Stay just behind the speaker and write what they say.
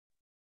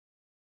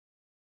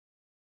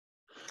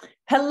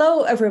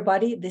Hello,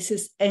 everybody. This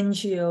is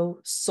NGO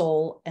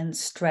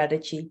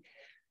Soul+Strategy.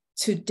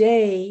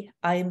 Today,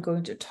 I am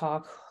going to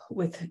talk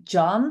with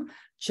John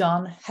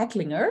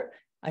Hecklinger.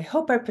 I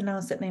hope I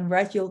pronounced that name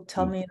right. You'll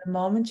tell me in a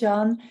moment,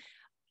 John.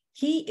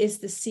 He is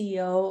the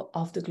CEO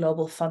of the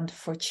Global Fund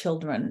for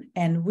Children,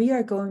 and we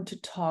are going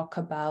to talk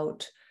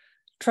about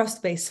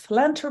trust-based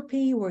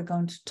philanthropy. We're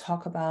going to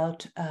talk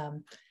about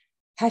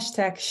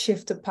hashtag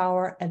shift to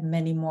power and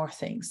many more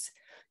things.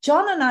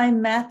 John and I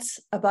met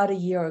about a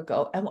year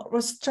ago, and what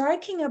was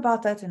striking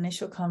about that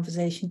initial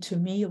conversation to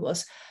me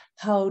was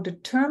how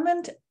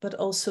determined but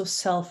also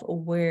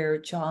self-aware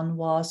John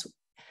was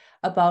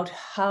about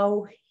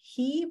how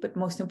he, but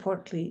most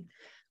importantly,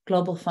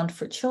 Global Fund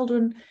for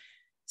Children,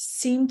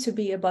 seemed to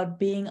be about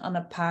being on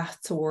a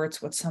path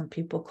towards what some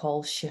people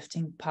call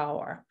shifting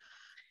power.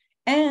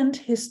 And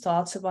his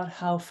thoughts about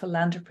how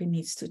philanthropy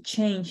needs to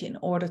change in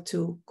order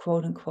to,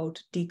 quote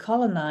unquote,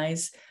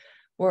 decolonize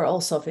were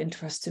also of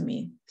interest to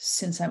me,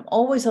 since I'm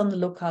always on the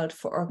lookout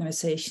for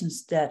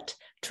organizations that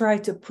try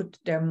to put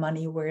their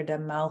money where their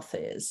mouth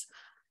is.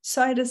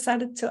 So I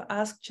decided to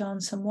ask John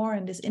some more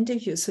in this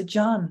interview. So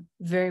John,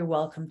 very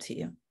welcome to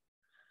you.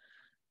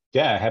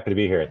 Yeah, happy to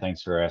be here.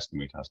 Thanks for asking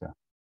me, Tosca.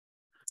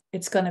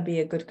 It's going to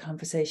be a good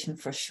conversation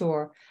for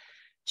sure.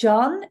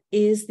 John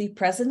is the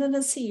president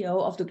and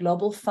CEO of the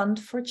Global Fund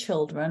for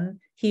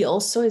Children. He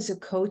also is a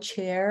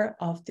co-chair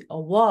of the,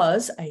 or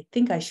was, I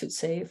think I should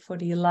say, for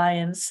the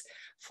Alliance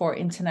for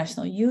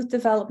International Youth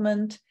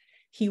Development.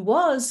 He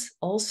was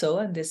also,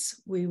 and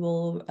this we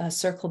will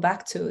circle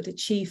back to, the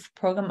chief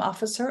program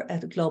officer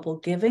at Global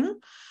Giving,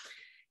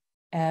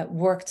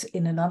 worked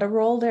in another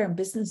role there in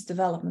business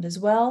development as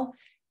well,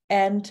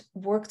 and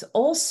worked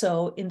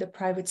also in the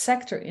private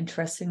sector,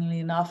 interestingly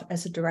enough,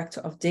 as a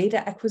director of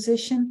data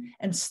acquisition,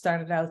 and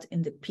started out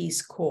in the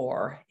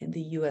Peacecorp in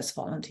the US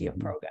volunteer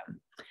program.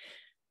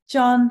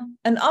 John,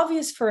 an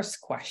obvious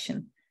first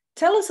question.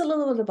 Tell us a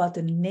little bit about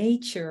the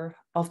nature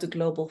of the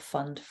Global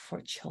Fund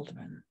for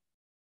Children.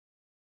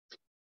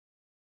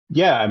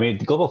 Yeah, I mean,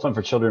 the Global Fund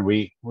for Children,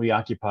 we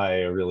occupy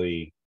a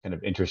really kind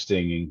of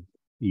interesting,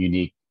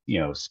 unique,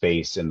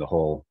 space in the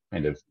whole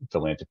kind of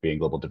philanthropy and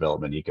global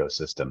development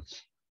ecosystem.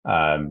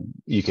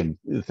 You can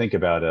think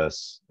about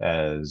us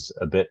as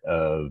a bit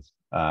of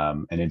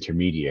an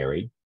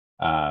intermediary,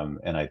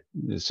 and I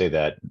say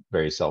that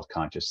very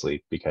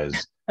self-consciously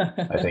because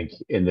I think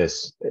in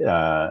this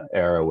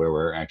era where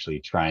we're actually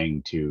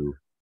trying to,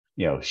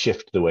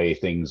 shift the way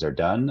things are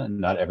done,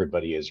 not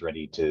everybody is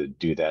ready to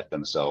do that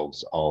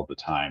themselves all the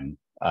time,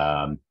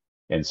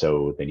 and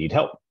so they need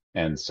help.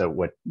 And so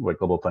what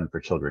Global Fund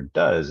for Children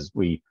does is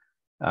we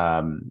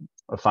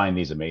find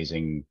these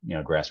amazing,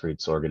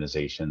 grassroots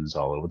organizations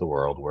all over the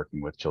world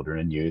working with children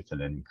and youth, and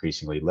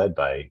increasingly led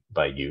by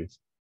youth,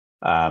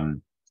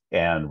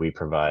 and we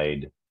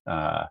provide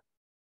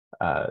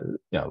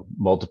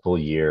multiple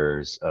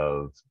years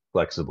of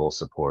flexible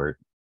support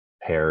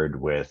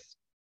paired with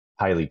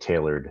highly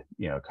tailored,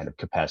 kind of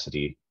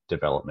capacity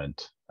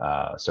development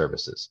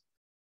services.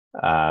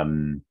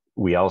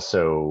 We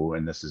also,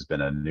 and this has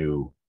been a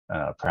new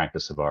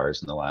practice of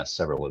ours in the last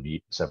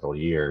several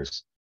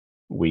years,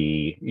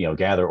 we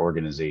gather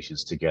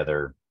organizations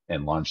together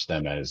and launch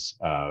them as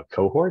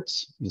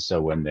cohorts.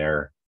 So when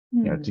they're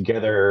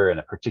together in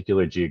a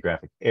particular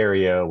geographic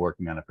area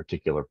working on a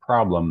particular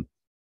problem,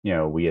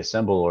 we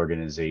assemble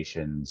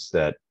organizations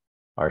that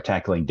are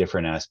tackling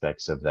different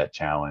aspects of that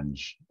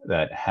challenge,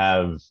 that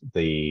have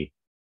the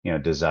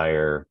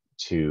desire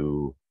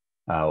to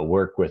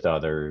work with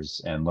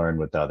others and learn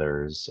with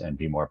others and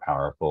be more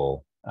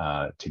powerful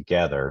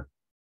together.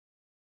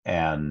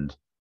 And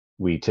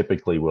we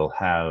typically will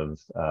have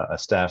a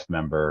staff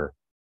member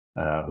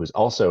who's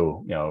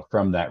also,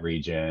 from that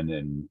region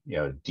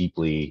and,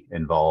 deeply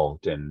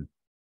involved in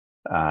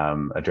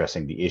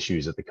addressing the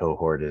issues that the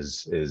cohort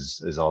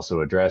is also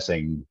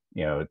addressing,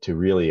 to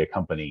really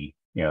accompany,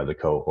 the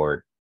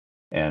cohort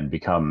and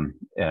become,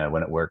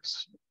 when it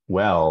works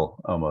well,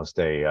 almost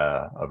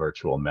a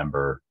virtual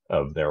member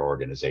of their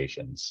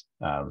organizations.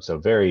 So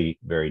very,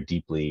 very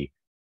deeply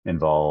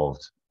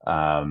involved,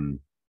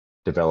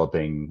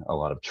 developing a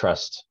lot of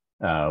trust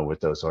with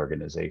those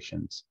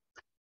organizations.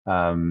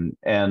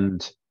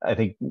 And I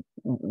think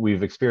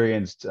we've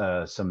experienced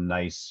some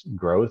nice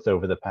growth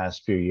over the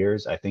past few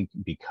years. I think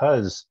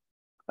because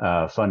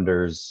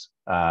funders,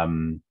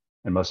 and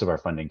most of our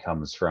funding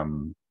comes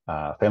from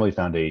family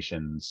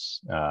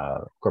foundations,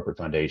 corporate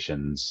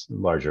foundations,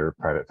 larger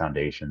private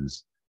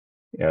foundations,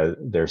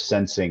 they're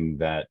sensing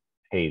that,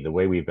 hey, the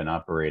way we've been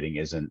operating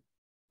isn't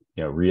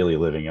really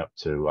living up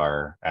to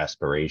our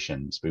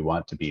aspirations. We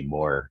want to be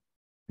more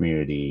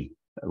community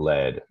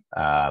led,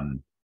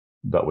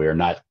 but we are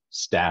not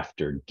staffed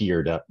or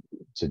geared up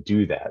to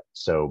do that.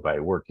 So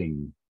by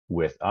working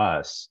with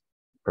us,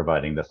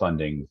 providing the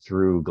funding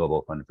through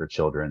Global Fund for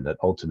Children that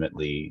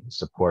ultimately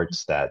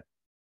supports that,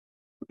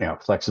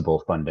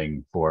 flexible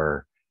funding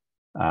for,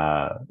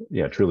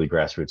 truly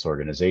grassroots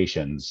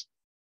organizations,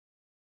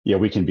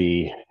 we can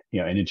be,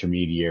 an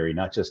intermediary,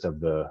 not just of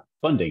the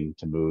funding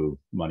to move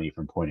money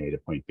from point A to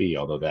point B,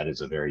 although that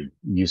is a very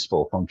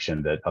useful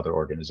function that other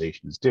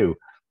organizations do.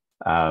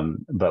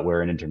 But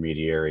we're an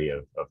intermediary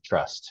of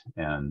trust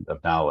and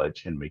of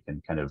knowledge, and we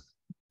can kind of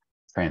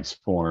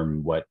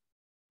transform what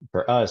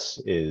for us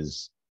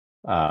is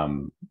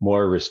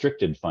more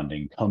restricted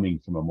funding coming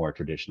from a more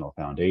traditional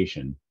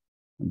foundation,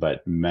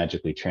 but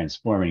magically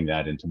transforming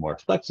that into more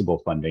flexible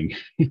funding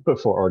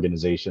for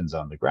organizations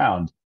on the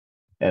ground,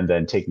 and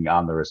then taking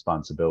on the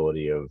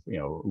responsibility of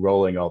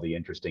rolling all the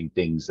interesting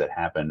things that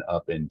happen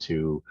up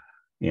into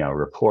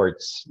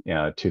reports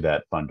to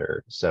that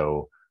funder.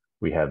 So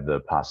we have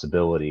the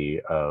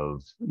possibility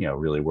of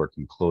really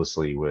working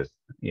closely with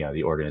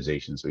the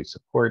organizations we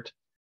support,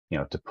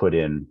 to put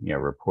in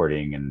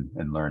reporting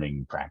and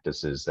learning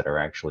practices that are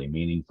actually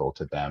meaningful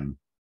to them,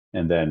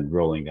 and then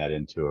rolling that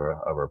into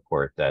a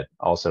report that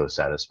also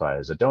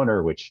satisfies a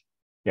donor, which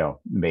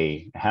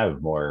may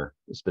have more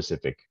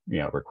specific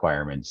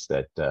requirements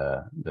that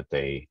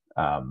they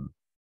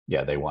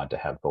they want to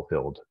have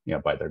fulfilled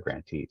by their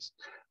grantees.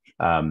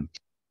 And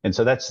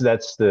so that's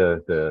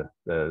the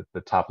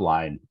top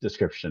line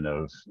description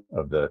of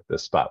the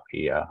spot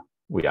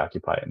we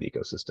occupy in the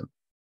ecosystem.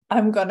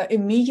 I'm going to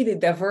immediately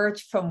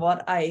diverge from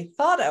what I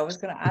thought I was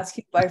going to ask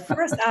you by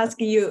first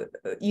asking you,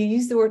 you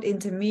used the word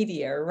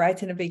intermediary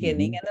right in the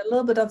beginning. And a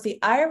little bit of the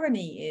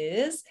irony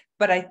is,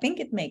 but I think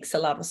it makes a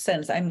lot of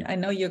sense. I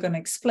know you're going to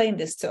explain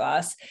this to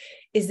us,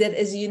 is that,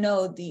 as you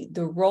know,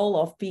 the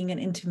role of being an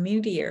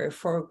intermediary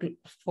for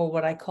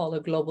what I call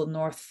a Global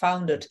North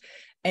founded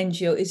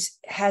NGO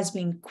has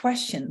been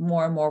questioned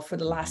more and more for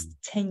the last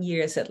 10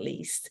 years at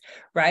least,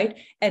 right?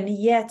 And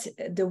yet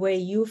the way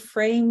you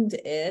framed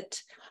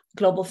it,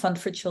 Global Fund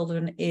for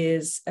Children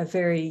is a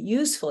very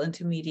useful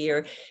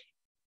intermediary.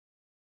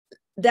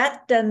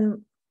 That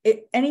then,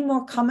 any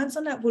more comments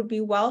on that would be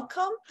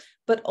welcome.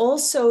 But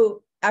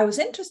also, I was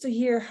interested to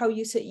hear how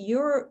you said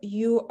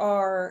you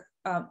are,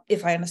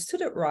 if I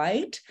understood it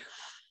right,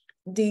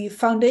 the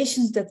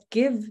foundations that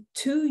give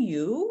to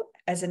you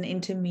as an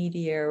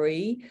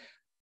intermediary,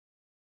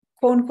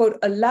 quote unquote,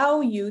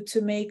 allow you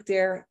to make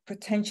their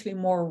potentially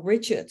more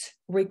rigid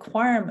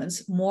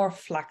requirements more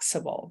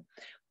flexible.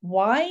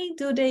 Why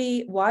are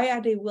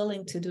they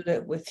willing to do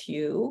that with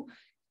you?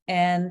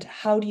 And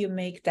how do you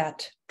make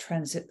that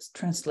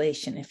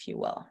translation, if you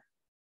will?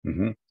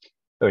 So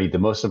the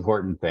most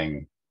important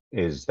thing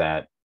is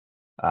that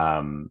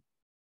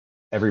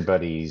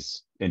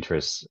everybody's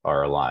interests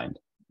are aligned,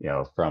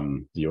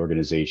 from the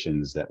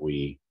organizations that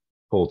we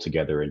pull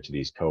together into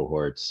these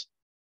cohorts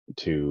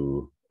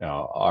to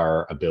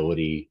our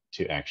ability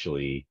to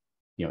actually,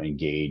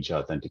 engage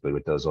authentically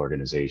with those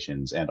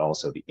organizations, and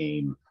also the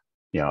aim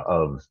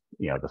of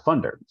the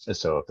funder.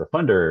 So if the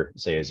funder,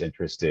 say, is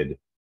interested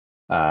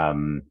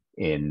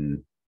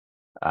in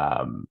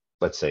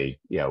let's say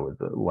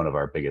one of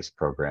our biggest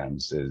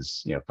programs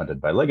is funded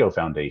by Lego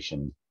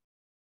Foundation.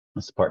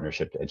 It's a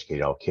partnership to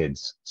educate all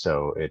kids.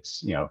 So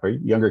it's for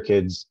younger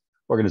kids,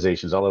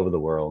 organizations all over the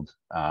world.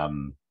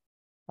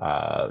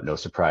 No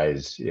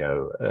surprise,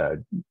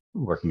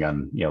 working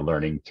on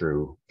learning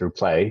through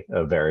play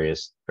of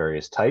various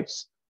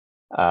types,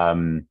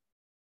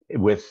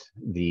 with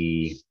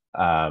the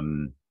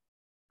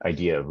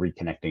idea of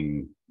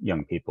reconnecting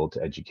young people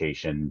to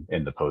education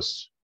in the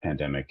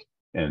post-pandemic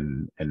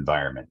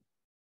environment.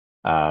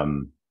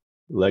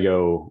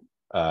 Lego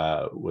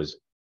was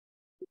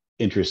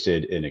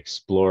interested in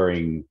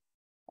exploring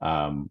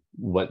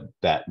what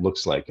that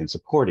looks like and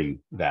supporting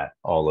that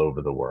all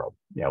over the world.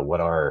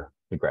 What are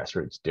the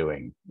grassroots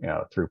doing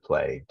through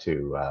play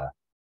to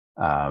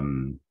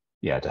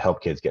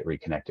help kids get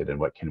reconnected, and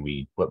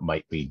what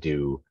might we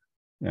do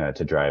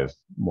to drive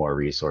more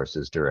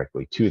resources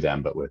directly to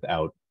them, but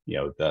without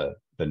the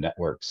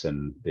networks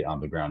and the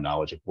on-the-ground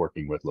knowledge of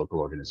working with local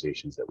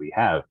organizations that we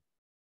have.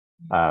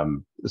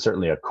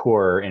 Certainly a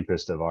core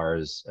interest of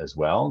ours as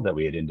well, that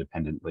we had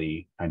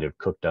independently kind of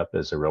cooked up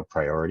as a real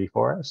priority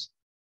for us.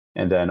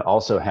 And then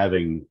also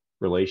having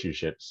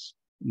relationships,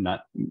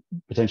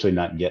 potentially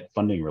not yet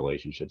funding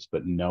relationships,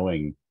 but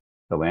knowing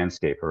the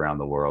landscape around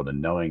the world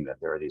and knowing that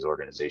there are these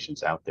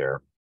organizations out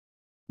there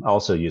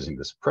also using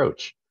this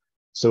approach.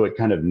 So it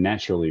kind of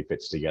naturally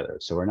fits together.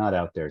 So we're not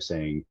out there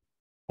saying,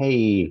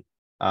 hey,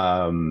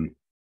 I know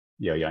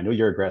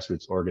you're a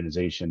grassroots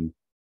organization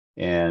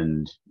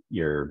and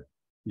you're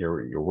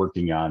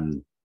working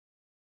on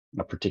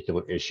a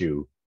particular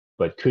issue,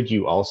 but could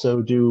you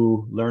also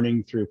do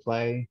learning through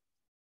play?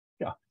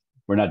 Yeah,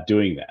 we're not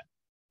doing that.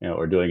 What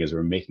we're doing is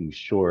we're making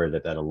sure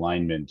that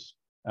alignment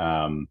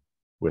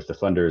with the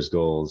funder's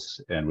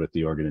goals and with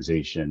the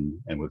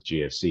organization and with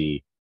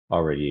GFC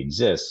already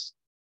exists,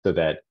 so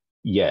that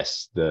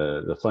yes,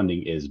 the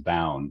funding is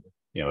bound.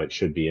 It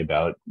should be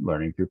about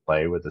learning through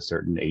play with a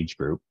certain age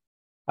group.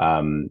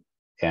 And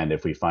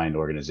if we find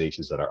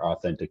organizations that are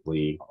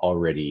authentically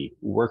already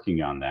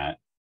working on that,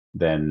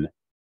 then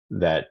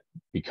that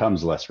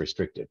becomes less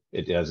restrictive.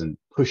 It doesn't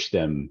push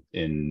them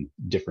in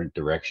different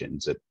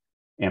directions. It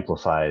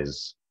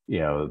amplifies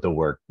the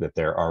work that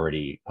they're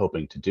already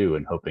hoping to do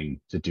and hoping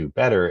to do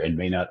better, and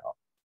may not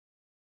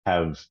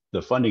have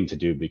the funding to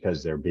do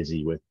because they're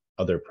busy with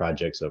other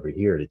projects over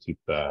here to keep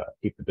the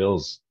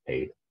bills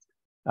paid.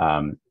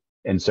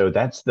 And so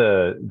that's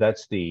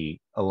the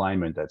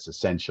alignment that's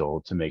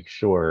essential to make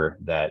sure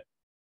that,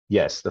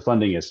 yes, the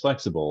funding is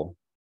flexible,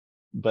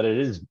 but it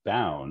is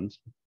bound.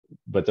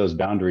 But those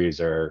boundaries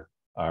are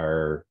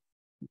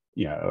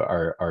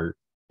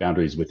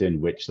boundaries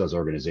within which those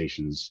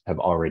organizations have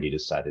already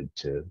decided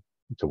to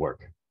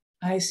work.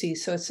 I see.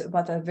 So it's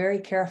about a very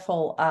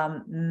careful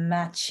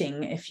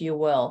matching, if you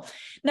will.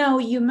 Now,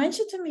 you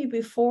mentioned to me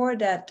before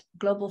that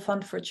Global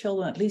Fund for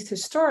Children, at least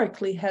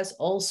historically, has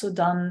also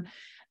done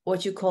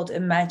what you called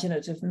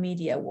imaginative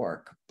media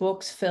work,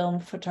 books, film,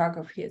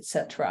 photography,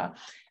 etc.,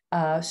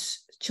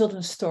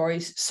 children's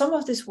stories. Some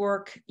of this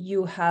work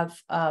you have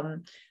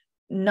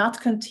not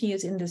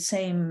continued in the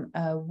same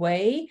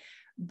way,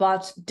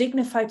 but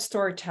dignified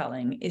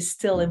storytelling is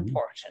still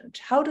important.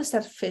 How does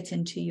that fit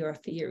into your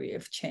theory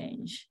of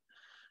change?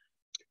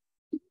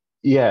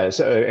 Yeah,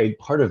 so a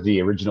part of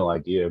the original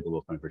idea of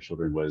Global Fund for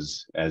Children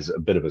was as a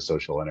bit of a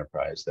social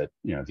enterprise that,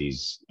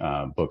 these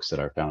books that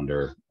our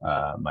founder,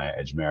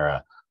 Maya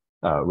Ejmera,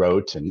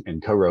 wrote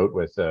and co-wrote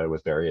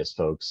with various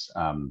folks,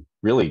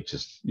 really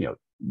just,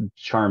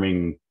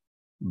 charming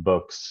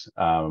books,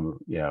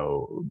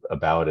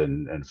 about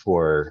and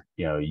for,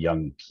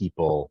 young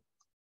people,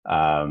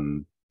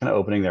 kind of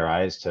opening their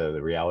eyes to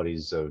the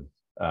realities of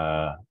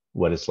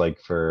what it's like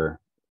for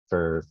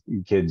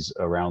kids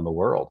around the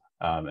world,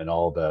 and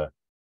all the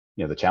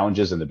the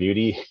challenges and the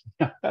beauty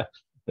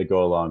that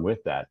go along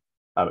with that.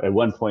 At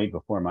one point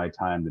before my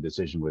time, the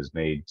decision was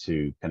made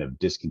to kind of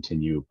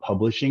discontinue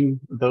publishing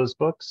those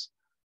books,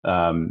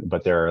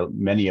 but there are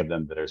many of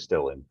them that are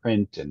still in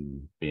print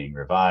and being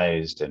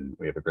revised, and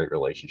we have a great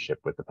relationship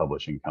with the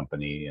publishing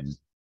company, and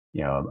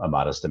a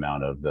modest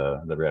amount of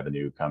the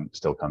revenue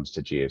still comes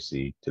to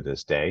GFC to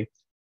this day.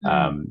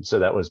 So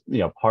that was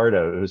part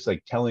of it, was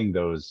like telling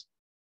those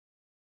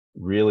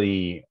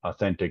really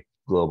authentic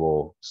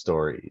global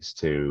stories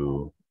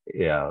to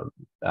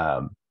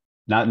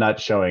not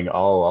showing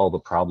all the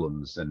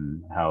problems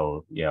and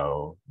how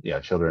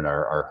children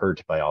are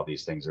hurt by all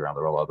these things around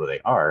the world, although they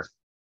are,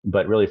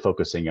 but really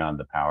focusing on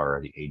the power,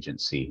 the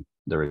agency,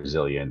 the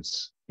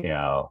resilience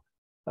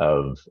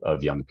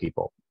of young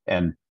people,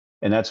 and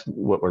that's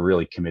what we're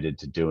really committed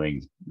to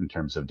doing in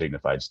terms of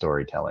dignified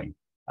storytelling.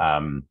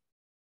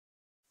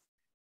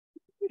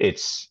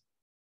 It's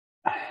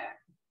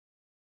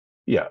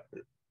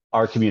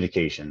our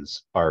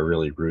communications are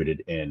really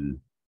rooted in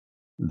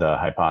the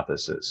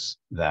hypothesis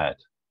that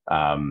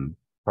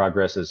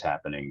progress is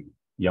happening,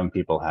 young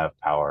people have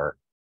power,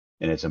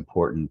 and it's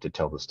important to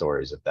tell the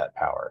stories of that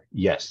power.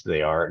 Yes,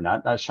 they are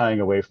not shying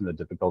away from the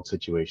difficult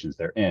situations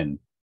they're in,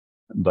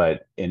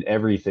 but in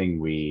everything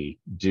we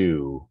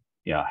do,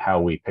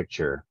 how we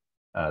picture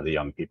the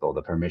young people,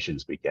 the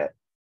permissions we get,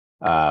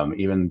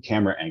 even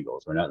camera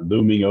angles, we're not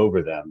looming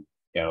over them,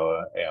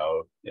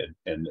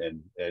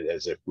 and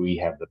as if we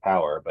have the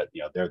power, but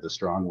they're the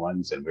strong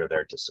ones and we're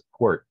there to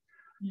support.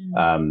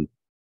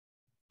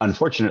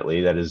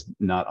 Unfortunately, that is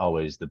not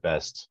always the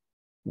best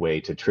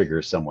way to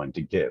trigger someone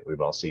to give.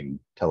 We've all seen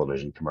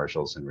television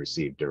commercials and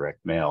received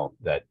direct mail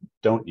that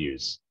don't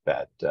use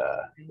that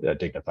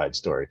dignified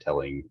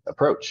storytelling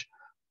approach.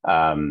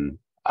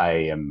 I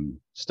am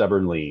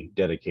stubbornly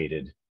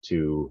dedicated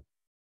to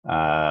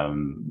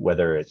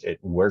whether it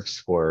works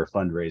for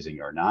fundraising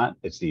or not.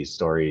 It's these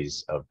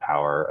stories of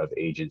power, of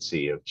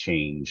agency, of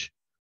change,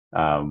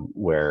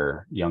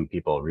 where young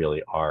people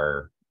really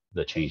are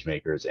the change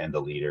makers and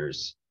the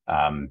leaders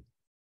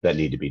that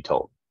need to be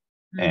told.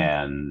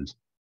 And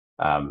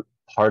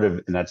part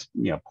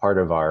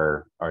of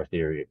our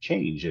theory of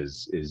change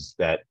is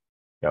that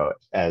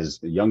as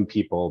the young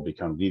people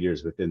become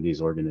leaders within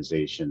these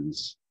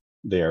organizations,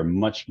 they are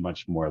much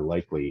more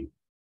likely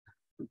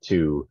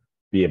to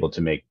be able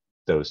to make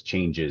those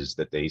changes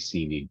that they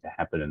see need to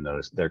happen in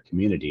their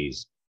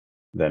communities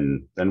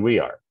than we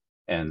are.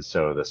 And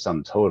so the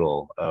sum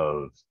total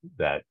of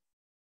that,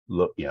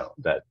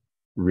 that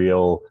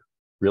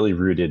really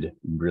rooted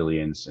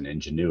brilliance and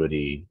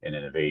ingenuity and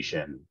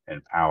innovation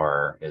and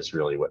power is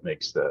really what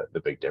makes the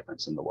big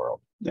difference in the world.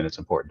 And it's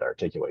important to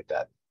articulate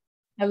that.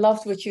 I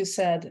loved what you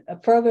said.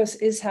 Progress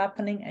is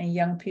happening and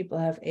young people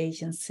have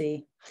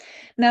agency.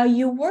 Now,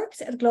 you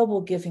worked at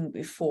Global Giving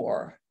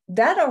before.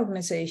 That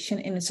organization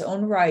in its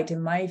own right,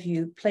 in my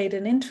view, played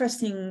an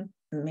interesting,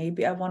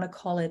 maybe I want to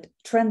call it,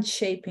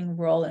 trend-shaping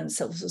role in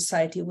civil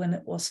society when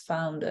it was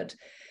founded.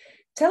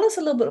 Tell us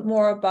a little bit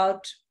more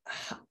about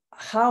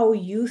how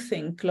you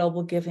think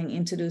Global Giving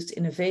introduced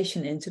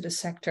innovation into the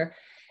sector,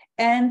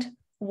 and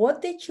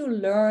what did you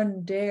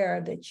learn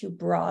there that you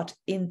brought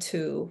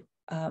into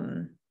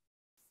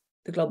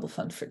the Global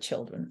Fund for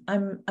Children?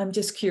 I'm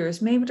just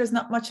curious. Maybe there's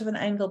not much of an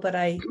angle, but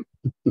I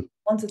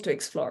wanted to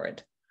explore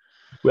it.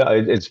 Well,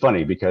 it's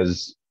funny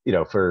because,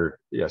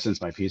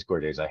 since my Peace Corps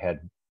days, I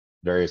had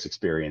various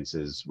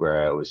experiences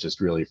where I was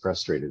just really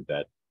frustrated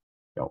that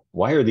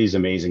why are these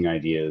amazing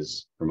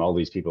ideas from all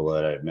these people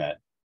that I've met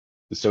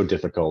so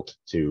difficult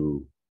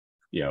to,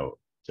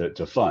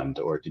 to fund,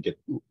 or to get,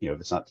 if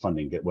it's not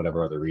funding, get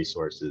whatever other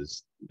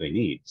resources they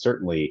need.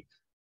 Certainly,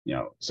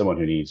 someone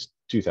who needs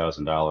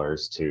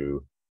 $2,000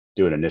 to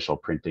do an initial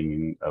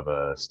printing of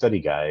a study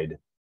guide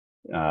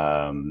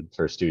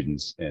for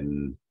students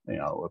in,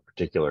 a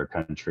particular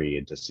country,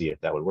 and to see if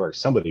that would work,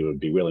 somebody would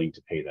be willing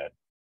to pay that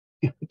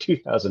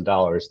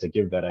 $2,000 to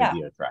give that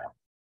idea a try.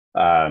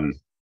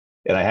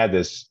 And I had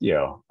this,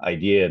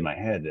 idea in my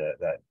head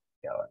that,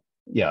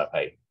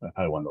 if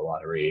I won the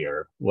lottery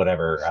or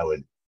whatever, I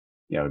would,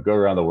 go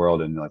around the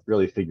world and like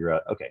really figure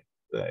out, okay,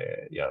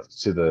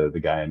 to the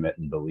guy I met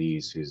in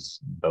Belize, whose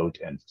boat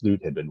and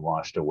flute had been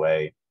washed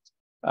away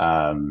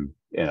in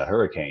a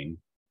hurricane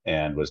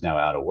and was now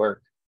out of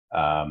work.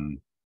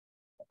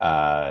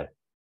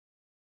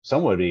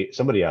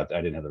 Somebody out there,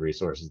 I didn't have the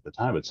resources at the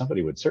time, but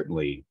somebody would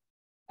certainly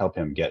help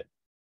him get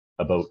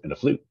a boat and a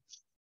flute.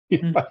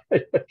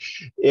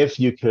 If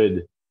you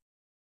could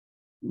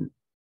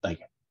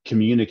like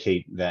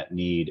communicate that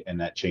need and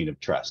that chain of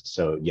trust.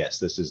 So yes,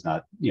 this is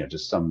not,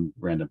 just some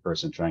random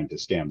person trying to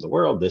scam the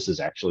world. This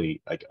is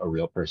actually like a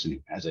real person who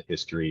has a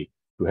history,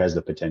 who has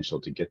the potential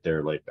to get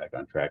their life back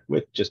on track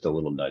with just a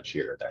little nudge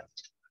here or there.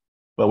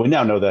 Well, we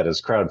now know that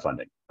as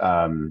crowdfunding.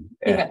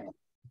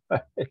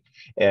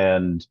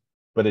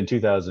 But in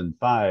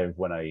 2005,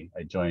 when I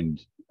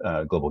joined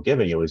Global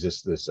Giving, it was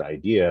just this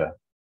idea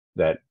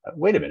that,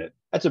 wait a minute,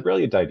 that's a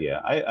brilliant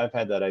idea. I've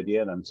had that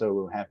idea, and I'm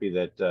so happy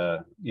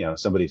that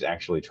somebody's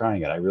actually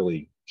trying it. I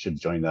really should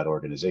join that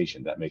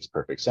organization. That makes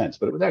perfect sense.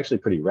 But it was actually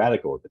pretty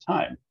radical at the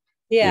time.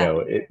 Yeah.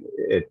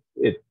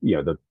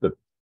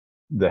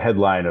 The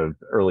headline of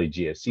early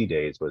GSC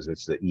days was,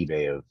 it's the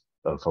eBay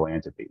of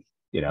philanthropy.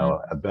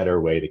 A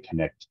better way to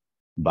connect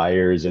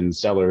buyers and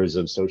sellers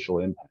of social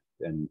impact.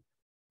 And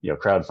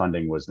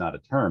crowdfunding was not a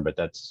term, but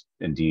that's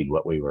indeed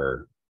what we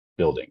were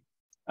building.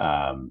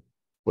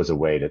 Was a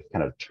way to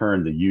kind of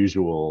turn the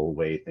usual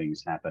way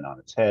things happen on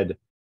its head,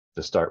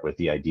 to start with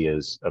the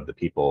ideas of the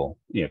people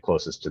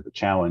closest to the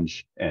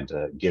challenge, and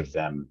to give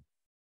them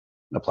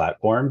a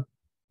platform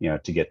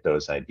to get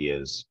those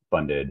ideas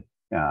funded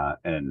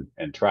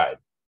and tried,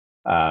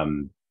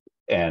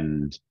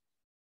 and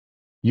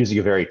using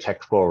a very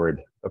tech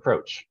forward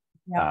approach,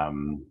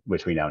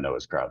 which we now know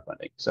as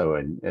crowdfunding. So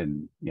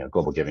and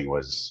Global Giving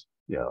was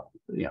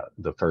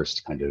the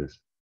first kind of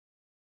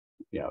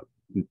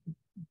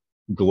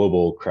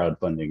global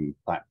crowdfunding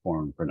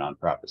platform for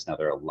nonprofits. Now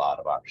there are a lot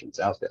of options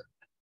out there.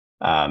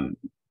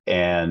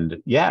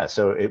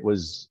 So it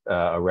was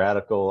a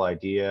radical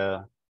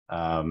idea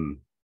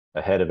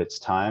ahead of its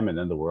time, and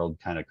then the world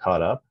kind of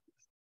caught up.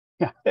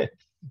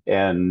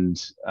 And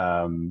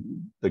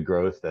the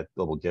growth that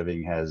Global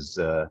Giving has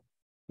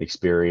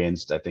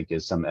experienced, I think,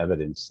 is some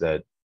evidence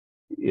that,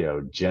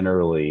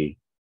 generally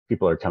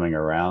people are coming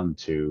around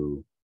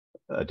to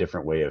a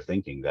different way of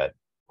thinking, that,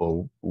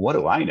 well, what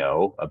do I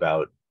know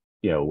about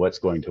what's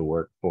going to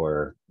work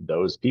for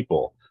those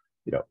people?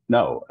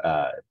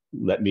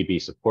 Let me be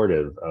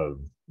supportive of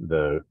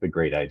the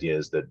great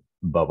ideas that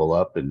bubble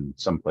up, and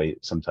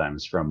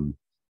sometimes from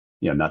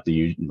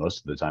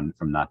most of the time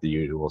from not the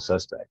usual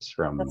suspects,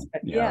 from the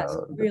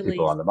really,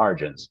 people on the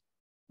margins.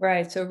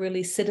 Right. So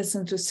really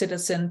citizen to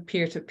citizen,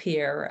 peer to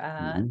peer.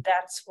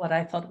 That's what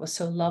I thought was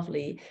so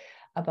lovely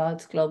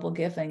about Global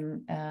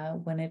Giving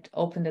when it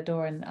opened the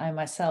door, and I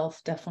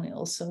myself definitely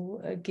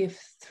also give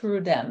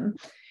through them.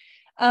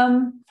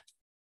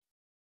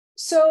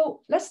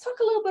 So let's talk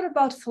a little bit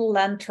about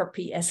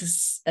philanthropy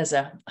as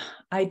a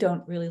I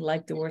don't really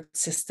like the word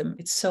system.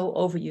 It's so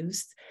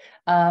overused.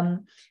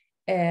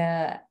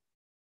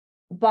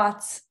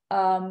 But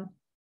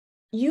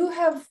you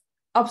have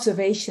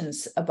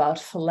observations about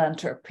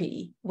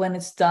philanthropy when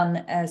it's done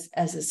as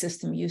a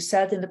system. You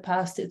said in the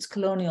past it's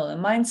colonial in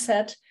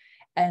mindset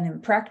and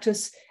in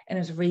practice, and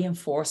it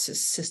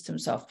reinforces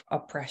systems of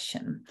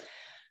oppression.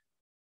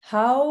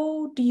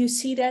 How do you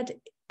see that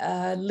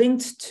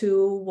linked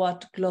to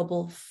what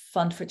Global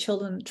Fund for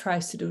Children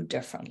tries to do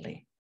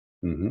differently?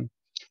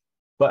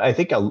 But I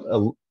think,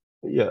 and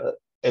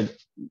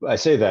I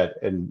say that,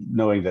 and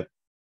knowing that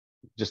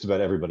just about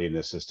everybody in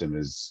this system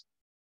is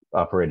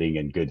operating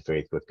in good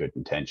faith with good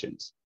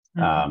intentions.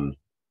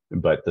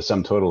 But the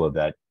sum total of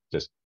that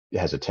just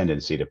has a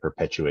tendency to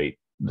perpetuate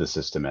the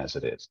system as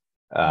it is,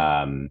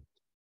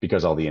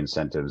 because all the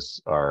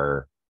incentives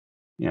are,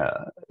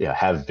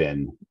 have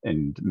been,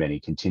 and many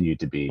continue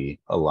to be,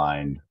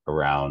 aligned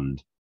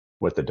around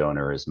what the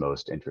donor is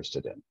most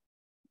interested in.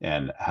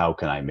 And how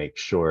can I make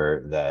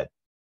sure that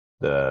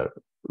the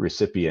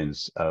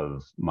recipients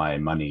of my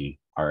money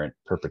aren't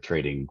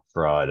perpetrating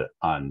fraud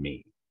on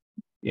me?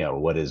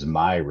 What is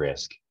my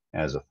risk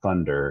as a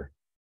funder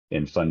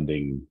in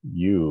funding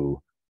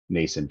you,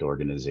 nascent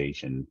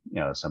organization,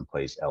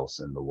 someplace else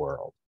in the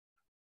world?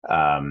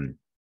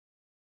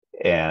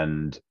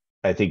 And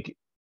I think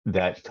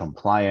that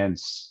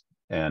compliance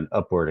and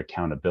upward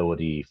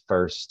accountability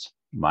first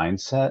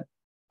mindset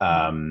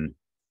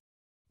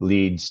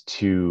leads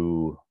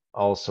to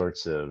all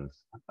sorts of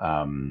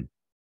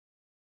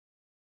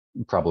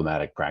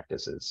problematic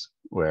practices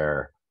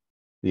where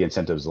the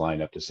incentives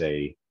line up to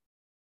say,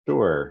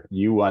 sure,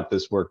 you want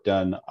this work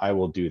done, I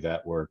will do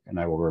that work, and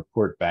I will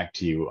report back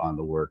to you on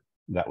the work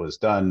that was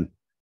done.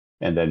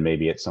 And then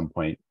maybe at some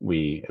point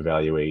we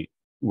evaluate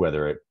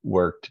whether it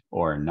worked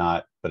or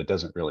not, but it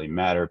doesn't really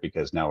matter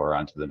because now we're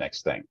on to the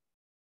next thing.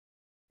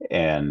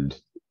 And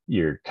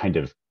you're kind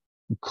of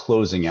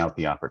closing out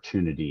the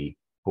opportunity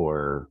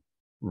for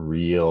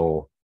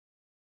real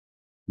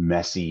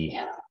messy,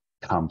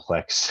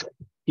 complex,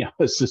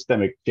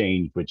 systemic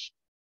change, which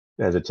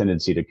has a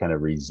tendency to kind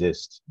of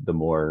resist the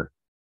more,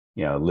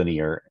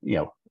 linear,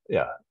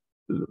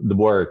 the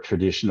more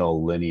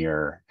traditional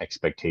linear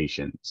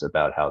expectations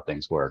about how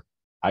things work.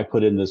 I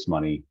put in this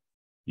money,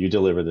 you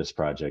deliver this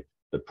project,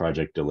 the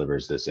project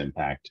delivers this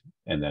impact,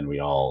 and then we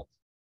all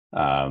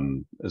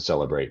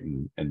celebrate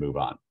and move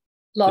on.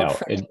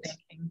 Log-frame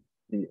thinking.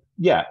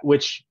 Yeah,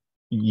 which,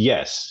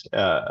 yes,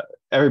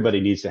 everybody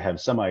needs to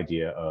have some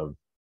idea of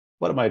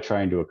what am I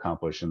trying to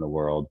accomplish in the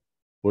world?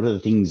 What are the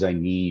things I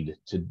need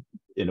to,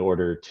 in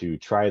order to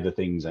try the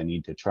things I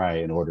need to try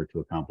in order to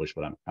accomplish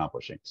what I'm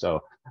accomplishing?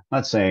 So I'm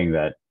not saying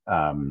that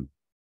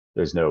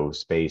there's no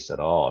space at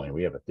all. I mean,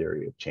 we have a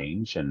theory of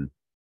change, and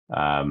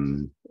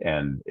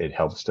it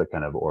helps to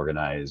kind of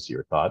organize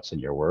your thoughts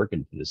and your work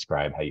and to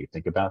describe how you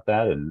think about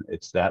that. And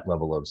it's that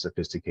level of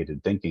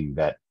sophisticated thinking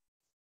that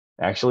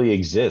actually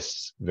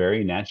exists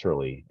very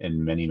naturally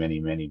in many, many,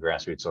 many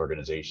grassroots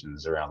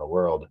organizations around the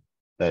world,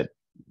 but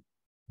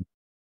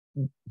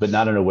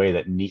not in a way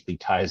that neatly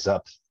ties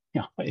up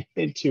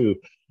into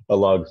a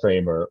log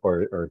frame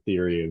or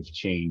theory of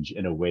change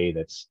in a way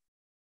that's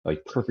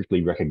like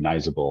perfectly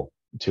recognizable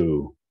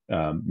to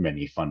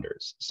many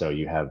funders. So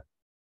you have,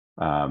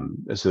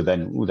 so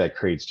then that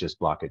creates just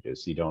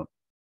blockages. You don't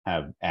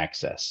have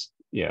access,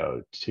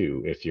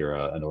 to, if you're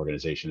an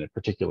organization,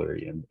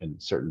 particularly in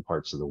certain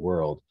parts of the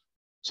world,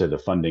 to the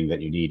funding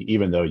that you need,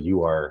 even though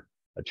you are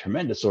a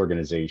tremendous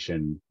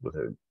organization with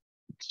an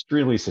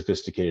extremely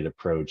sophisticated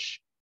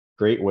approach,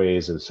 great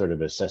ways of sort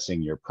of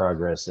assessing your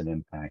progress and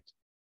impact,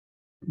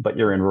 but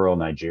you're in rural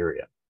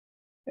Nigeria,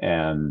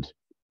 and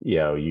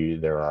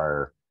there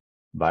are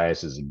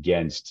biases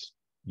against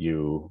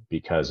you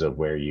because of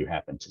where you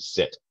happen to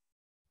sit,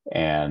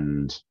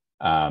 and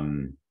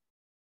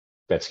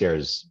that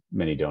scares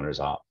many donors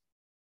off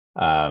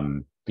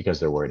because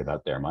they're worried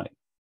about their money,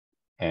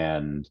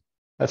 and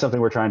that's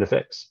something we're trying to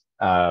fix.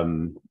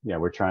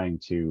 We're trying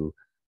to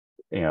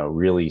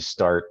really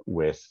start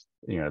with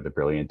the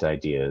brilliant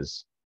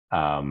ideas,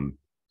 come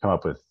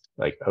up with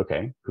like,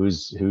 okay,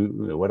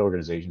 what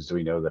organizations do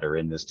we know that are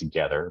in this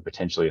together,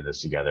 potentially in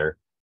this together?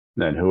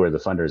 And then who are the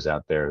funders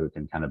out there who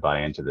can kind of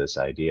buy into this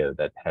idea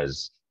that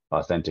has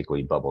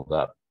authentically bubbled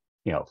up,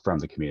 from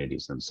the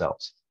communities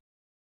themselves?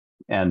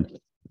 And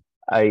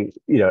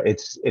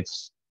it's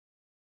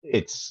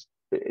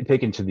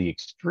taken to the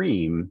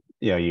extreme.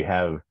 You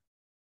have,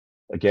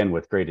 again,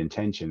 with great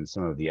intention,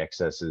 some of the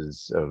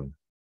excesses of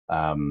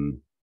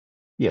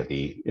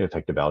the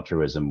effective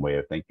altruism way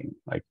of thinking.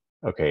 Like,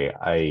 okay,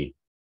 I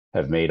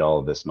have made all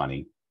of this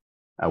money.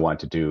 I want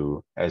to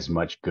do as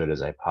much good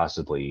as I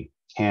possibly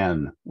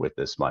can with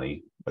this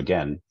money.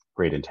 Again,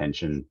 great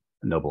intention,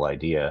 noble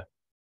idea.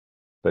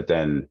 But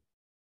then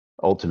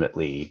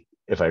ultimately,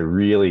 if I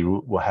really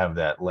will have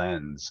that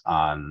lens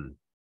on,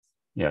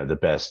 the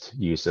best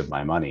use of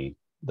my money,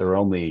 there are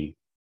only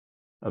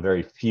a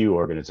very few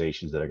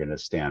organizations that are going to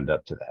stand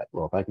up to that.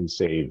 Well, if I can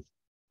save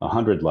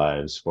 100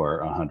 lives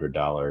for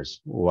 $100,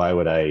 why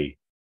would I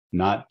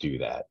not do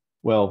that?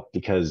 Well,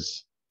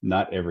 because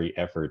not every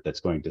effort that's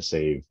going to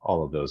save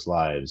all of those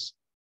lives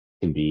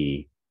can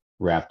be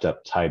wrapped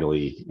up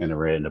tidily in a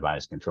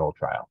randomized control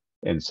trial.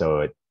 And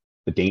so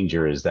the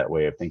danger is that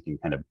way of thinking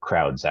kind of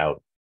crowds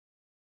out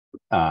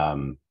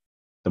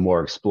the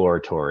more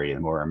exploratory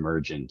and more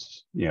emergent,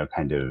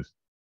 kind of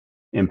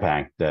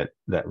impact that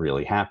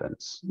really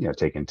happens.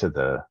 Taken to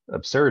the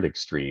absurd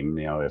extreme,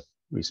 if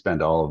we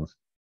spend all of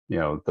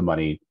the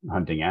money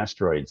hunting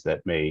asteroids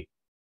that may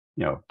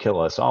kill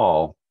us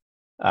all,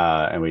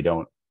 and we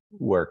don't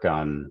work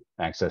on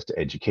access to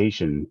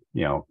education,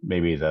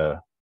 maybe the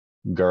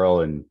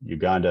girl in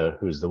Uganda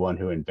who's the one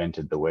who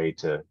invented the way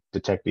to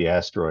detect the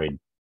asteroid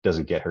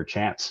doesn't get her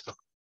chance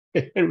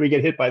and we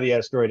get hit by the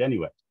asteroid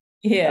anyway.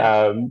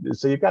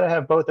 So you've got to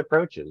have both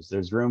approaches.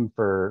 There's room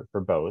for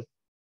both.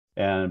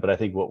 But I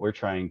think what we're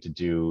trying to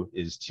do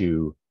is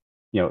to,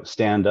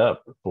 stand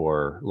up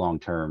for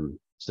long-term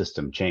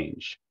system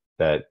change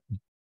that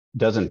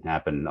doesn't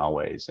happen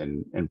always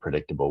in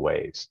predictable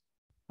ways.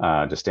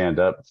 To stand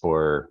up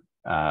for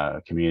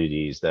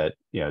communities that,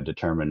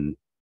 determine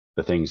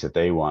the things that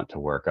they want to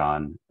work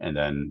on and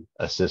then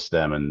assist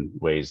them in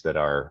ways that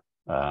are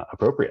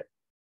appropriate.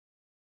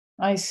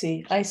 I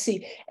see.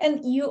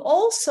 And you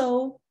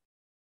also,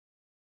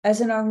 as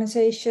an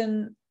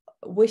organization,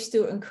 wish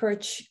to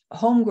encourage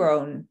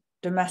homegrown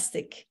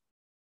domestic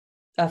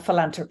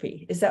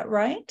philanthropy. Is that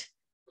right?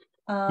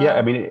 Yeah,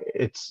 I mean,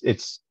 it's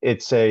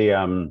a,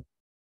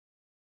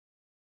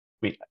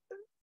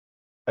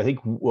 I think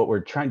what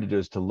we're trying to do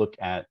is to look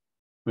at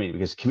mean,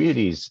 because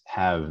communities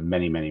have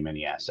many, many,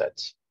 many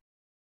assets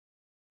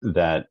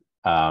that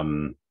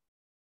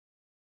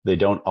they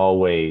don't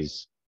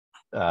always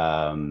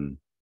think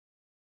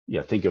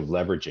of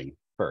leveraging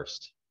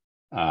first.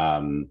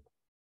 And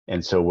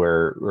so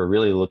we're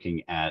really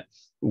looking at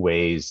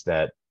ways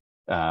that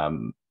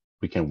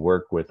we can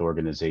work with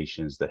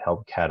organizations that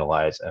help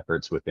catalyze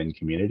efforts within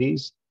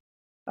communities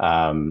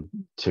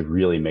to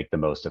really make the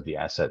most of the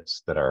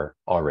assets that are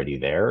already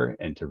there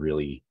and to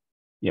really,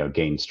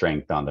 gain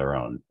strength on their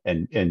own.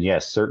 And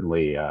yes,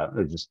 certainly, I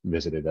just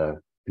visited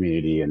a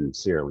community in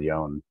Sierra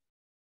Leone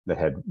that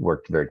had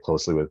worked very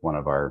closely with one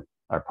of our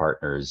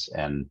partners,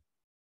 and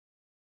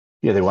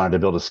they wanted to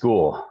build a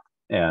school.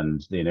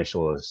 And the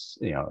initial,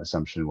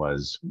 assumption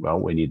was, well,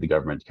 we need the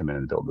government to come in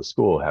and build the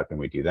school. How can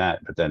we do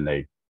that? But then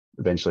they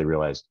eventually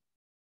realized,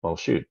 well,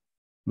 shoot,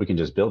 we can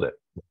just build it.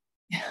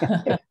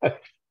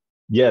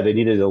 Yeah, they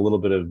needed a little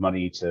bit of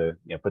money to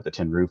put the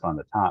tin roof on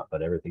the top,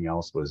 but everything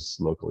else was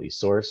locally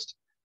sourced.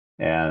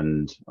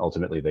 And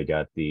ultimately, they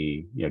got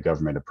the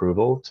government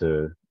approval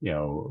to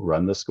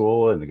run the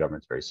school, and the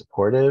government's very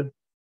supportive.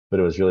 But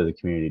it was really the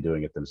community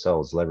doing it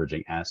themselves,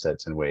 leveraging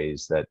assets in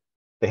ways that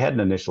they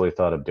hadn't initially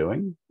thought of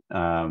doing,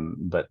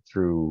 but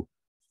through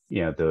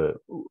the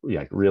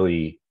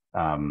really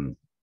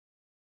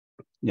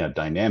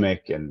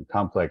dynamic and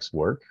complex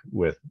work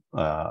with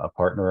a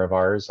partner of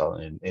ours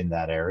in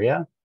that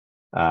area.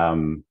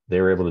 They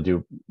were able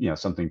to do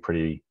something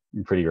pretty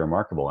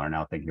remarkable, and are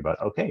now thinking about,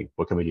 okay,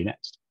 what can we do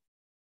next?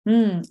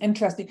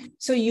 Interesting.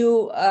 So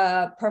you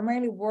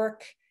primarily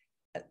work,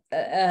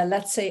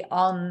 let's say,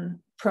 on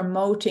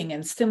promoting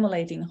and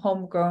stimulating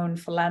homegrown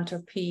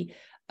philanthropy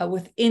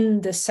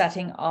within the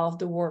setting of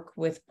the work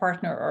with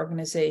partner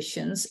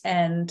organizations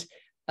and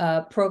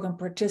program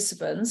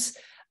participants.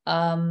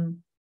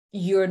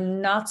 You're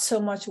not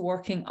so much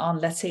working on,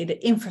 let's say,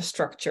 the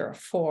infrastructure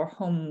for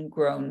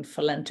homegrown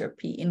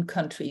philanthropy in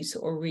countries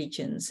or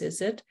regions,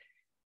 is it?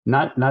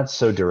 Not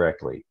so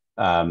directly.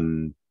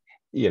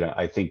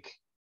 I think,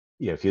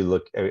 if you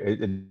look,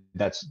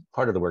 that's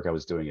part of the work I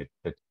was doing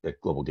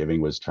at Global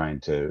Giving, was trying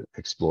to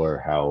explore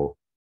how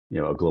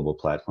a global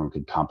platform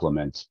could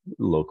complement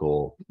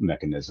local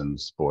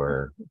mechanisms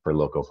for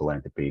local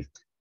philanthropy,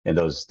 and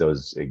those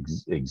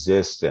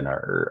exist and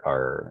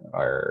are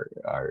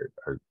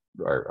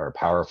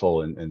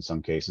powerful in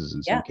some cases.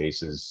 In some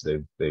cases,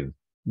 they've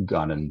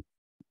gone in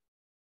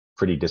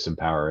pretty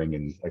disempowering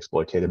and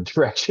exploitative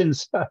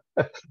directions.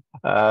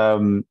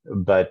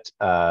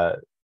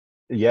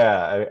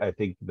 I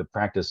think the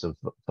practice of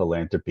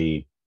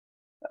philanthropy,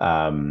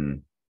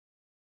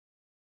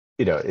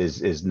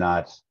 is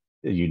not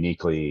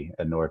uniquely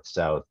a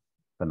North-South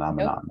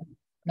phenomenon. Nope,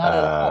 not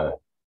at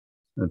all.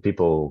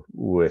 People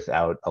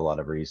without a lot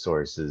of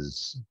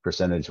resources,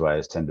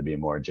 percentage-wise, tend to be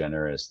more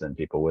generous than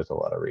people with a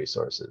lot of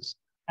resources.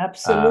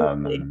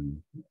 Absolutely.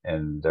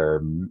 And there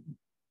are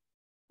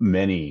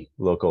many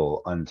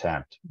local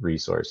untapped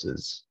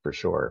resources for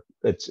sure.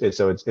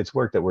 It's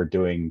work that we're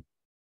doing.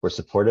 We're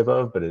supportive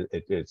of, but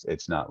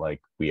it's not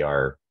like we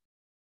are,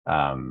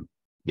 kind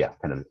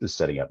of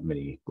setting up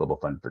mini global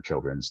fund for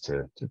children's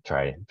to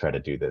try to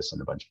do this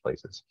in a bunch of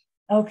places.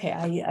 Okay,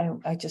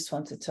 I just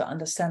wanted to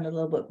understand a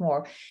little bit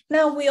more.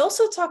 Now, we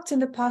also talked in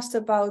the past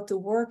about the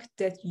work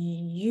that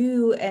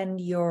you and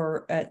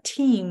your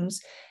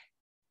teams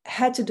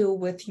had to do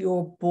with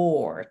your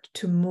board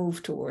to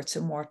move towards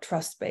a more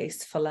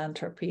trust-based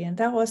philanthropy, and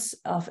that was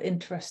of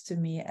interest to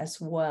me as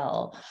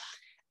well.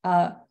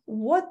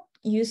 What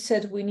you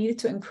said, we needed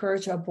to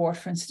encourage our board,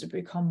 for instance, to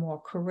become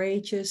more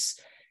courageous.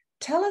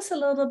 Tell us a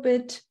little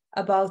bit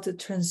about the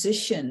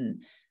transition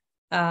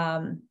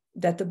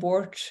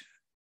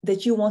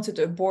that you wanted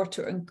the board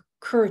to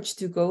encourage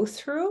to go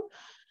through,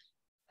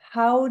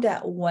 how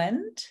that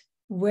went,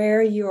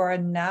 where you are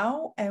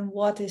now, and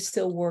what is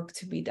still work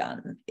to be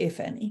done, if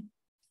any.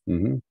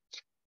 Mm-hmm.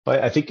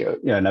 Well, I think,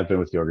 and I've been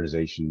with the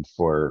organization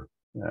for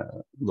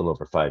a little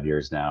over 5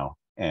 years now,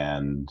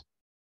 and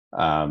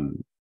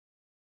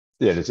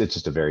it's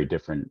just a very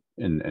different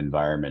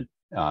environment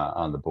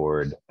on the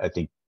board. I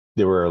think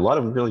there were a lot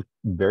of really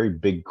very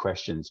big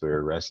questions we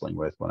were wrestling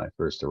with when I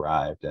first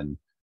arrived, and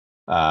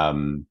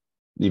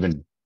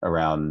even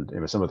around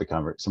some of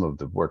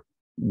the work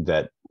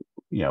that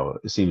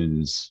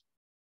seems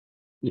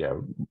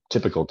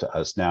typical to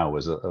us now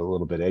was a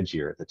little bit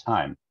edgier at the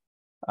time.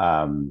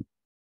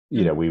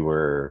 We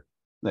were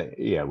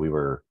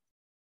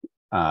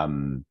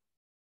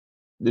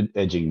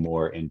edging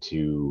more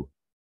into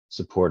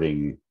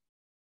supporting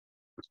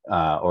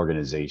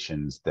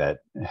organizations that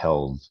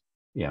held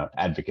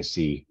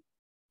advocacy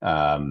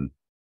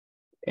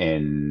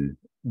in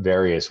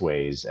various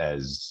ways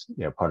as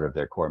part of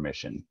their core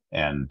mission,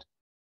 and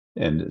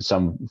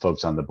some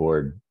folks on the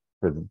board,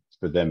 for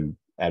them,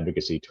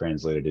 advocacy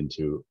translated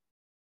into,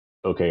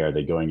 okay, are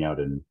they going out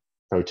and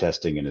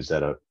protesting, and is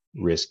that a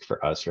risk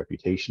for us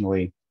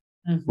reputationally?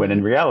 Mm-hmm. When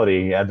in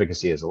reality,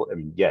 advocacy is,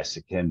 yes,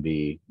 it can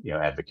be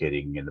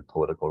advocating in the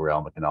political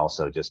realm. It can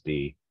also just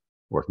be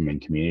working in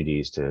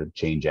communities to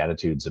change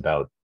attitudes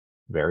about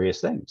various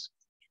things.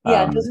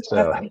 Yeah, it doesn't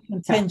have So to be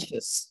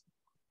contentious.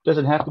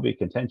 doesn't have to be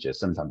contentious.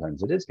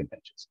 Sometimes it is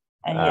contentious.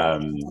 Yeah,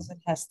 it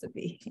has to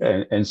be.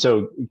 And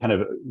so kind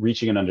of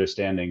reaching an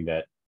understanding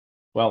that,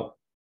 well,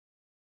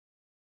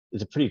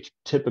 it's a pretty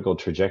typical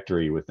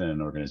trajectory within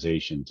an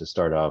organization to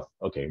start off,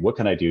 okay, what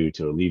can I do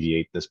to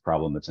alleviate this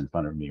problem that's in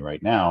front of me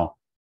right now?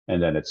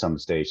 And then at some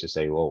stage to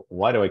say, well,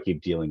 why do I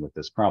keep dealing with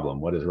this problem?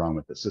 What is wrong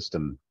with the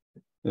system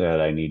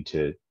that I need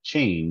to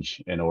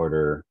change in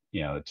order,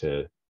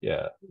 to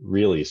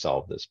really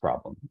solve this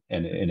problem?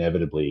 And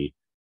inevitably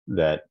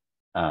that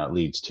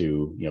leads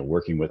to,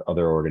 working with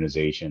other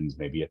organizations,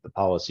 maybe at the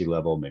policy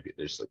level, maybe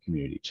there's the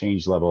community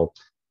change level.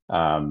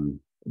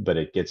 But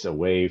it gets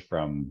away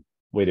from,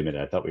 wait a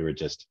minute, I thought we were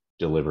just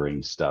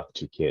delivering stuff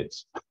to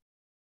kids.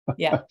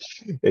 Yeah.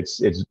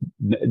 It's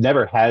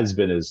never has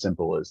been as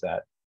simple as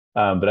that.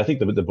 But I think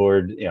the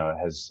board,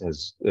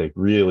 has like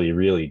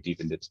really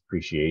deepened its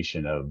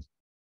appreciation of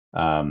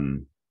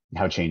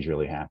how change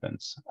really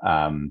happens.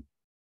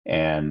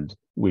 And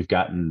we've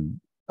gotten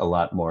a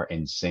lot more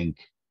in sync.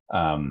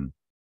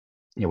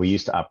 We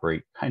used to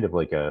operate kind of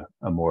like a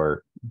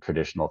more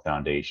traditional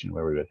foundation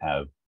where we would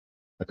have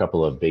a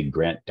couple of big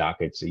grant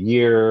dockets a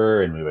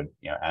year, and we would,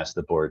 ask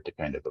the board to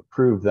kind of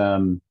approve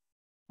them.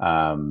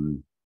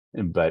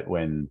 But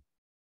when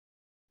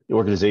the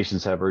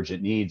organizations have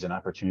urgent needs and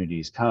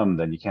opportunities come,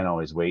 then you can't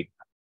always wait,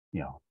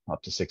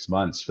 up to 6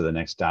 months for the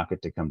next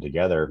docket to come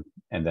together.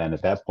 And then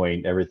at that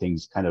point,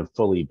 everything's kind of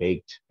fully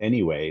baked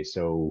anyway.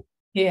 So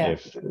Yeah.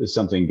 if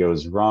something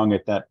goes wrong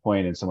at that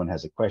point and someone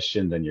has a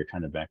question, then you're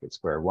kind of back at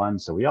square one.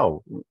 So we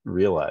all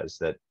realized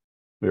that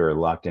we were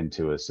locked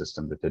into a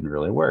system that didn't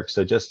really work.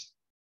 So just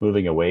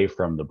moving away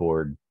from the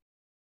board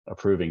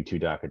approving 2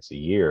 dockets a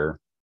year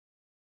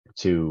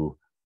to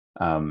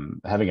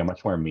having a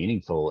much more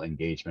meaningful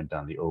engagement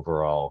on the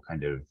overall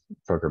kind of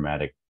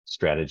programmatic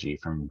strategy,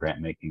 from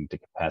grant making to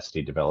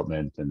capacity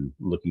development, and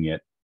looking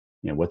at,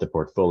 what the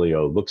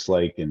portfolio looks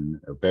like in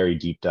a very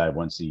deep dive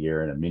once a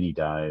year and a mini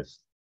dive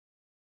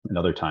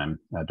another time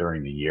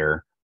during the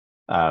year,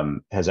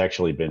 has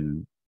actually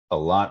been a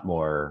lot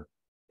more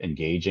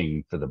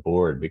engaging for the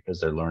board, because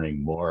they're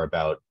learning more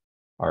about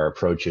our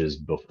approaches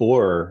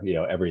before,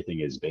 everything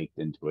is baked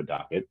into a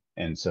docket.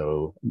 And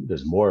so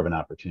there's more of an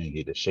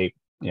opportunity to shape,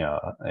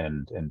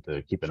 and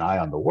to keep an eye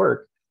on the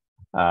work.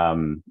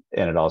 And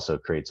it also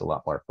creates a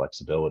lot more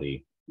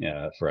flexibility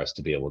for us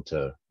to be able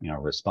to,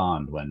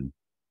 respond when,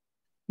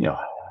 you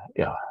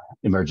know,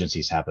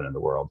 emergencies happen in the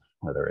world,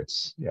 whether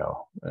it's,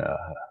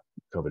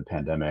 COVID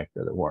pandemic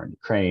or the war in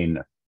Ukraine,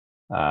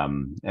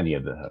 any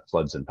of the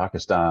floods in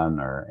Pakistan,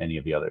 or any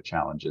of the other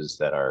challenges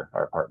that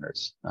our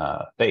partners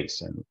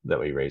face and that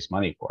we raise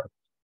money for.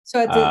 So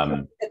at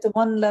the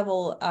one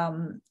level,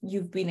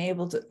 you've been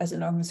able to, as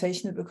an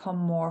organization, to become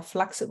more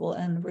flexible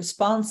and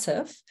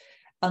responsive.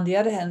 On the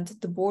other hand,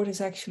 the board is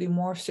actually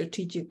more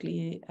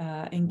strategically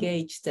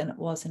engaged than it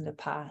was in the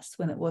past,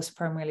 when it was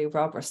primarily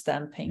rubber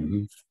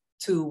stamping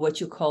to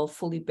what you call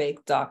fully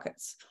baked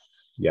dockets.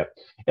 Yeah,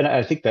 and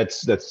I think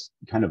that's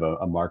kind of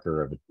a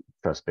marker of a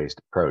trust-based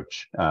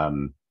approach.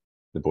 The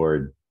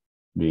board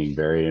being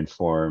very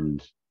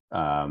informed,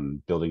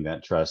 building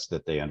that trust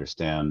that they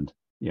understand,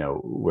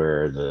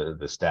 where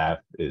the staff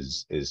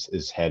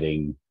is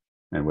heading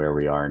and where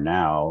we are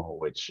now,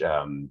 which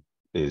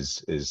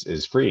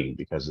is freeing,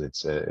 because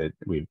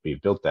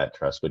we've built that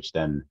trust, which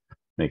then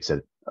makes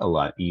it a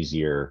lot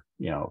easier,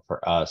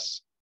 for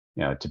us,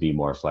 to be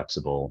more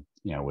flexible,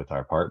 with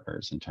our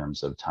partners in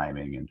terms of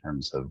timing, in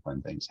terms of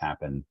when things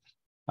happen,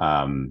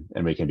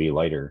 and we can be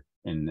lighter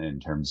in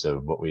terms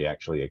of what we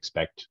actually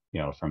expect,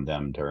 from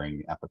them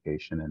during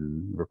application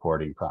and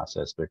reporting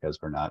process, because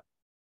we're not,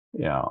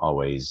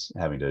 always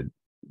having to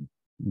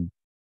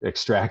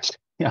extract,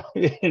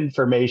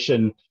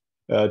 information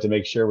to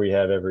make sure we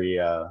have every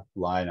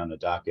line on the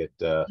docket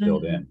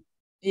filled in.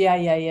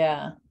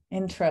 Yeah.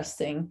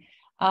 Interesting.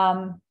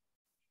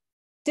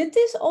 Did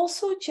this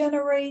also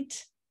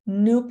generate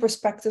new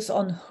perspectives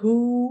on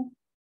who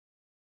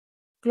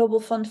Global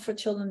Fund for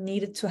Children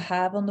needed to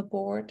have on the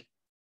board?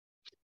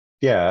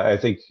 Yeah, I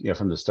think,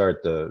 from the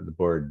start, the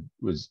board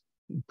was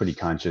pretty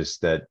conscious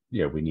that,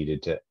 we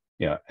needed to,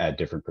 add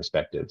different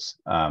perspectives.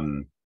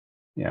 And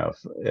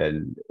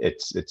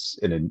it's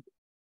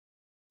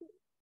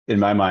in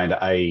my mind,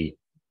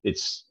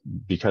 it's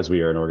because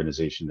we are an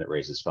organization that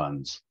raises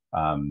funds.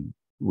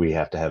 We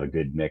have to have a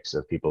good mix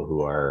of people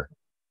who are,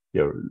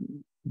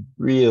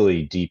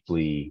 really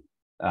deeply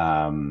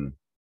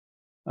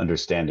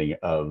understanding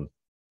of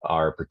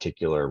our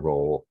particular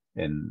role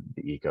in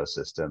the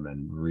ecosystem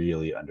and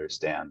really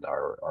understand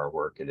our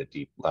work at a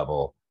deep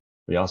level.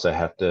 We also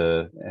have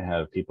to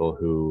have people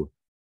who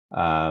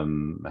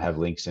have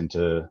links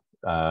into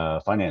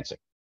financing,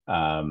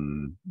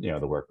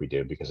 the work we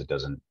do, because it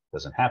doesn't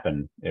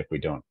happen if we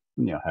don't,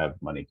 have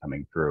money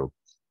coming through,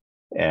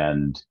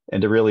 and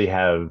to really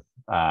have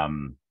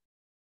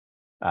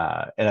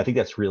and I think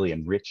that's really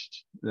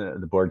enriched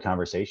the board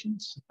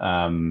conversations,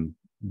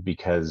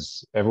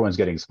 because everyone's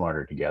getting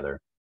smarter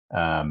together.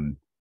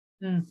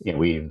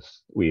 Mm.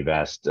 We've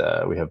asked,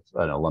 we have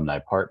an alumni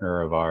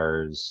partner of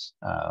ours,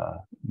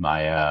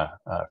 Maya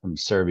from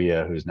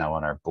Serbia, who's now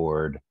on our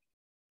board.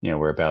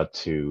 We're about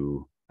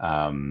to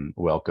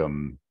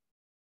welcome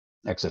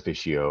ex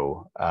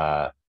officio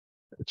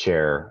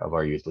chair of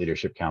our Youth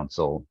Leadership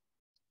Council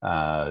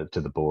to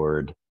the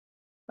board.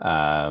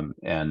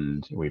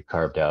 And we've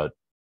carved out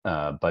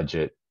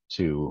budget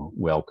to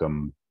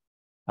welcome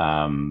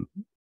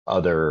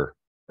other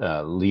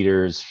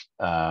leaders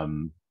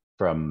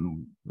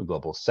from the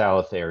global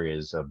south,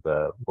 areas of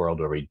the world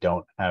where we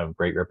don't have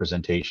great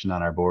representation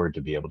on our board,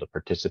 to be able to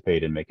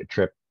participate and make a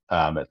trip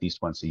at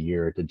least once a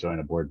year to join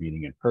a board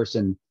meeting in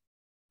person.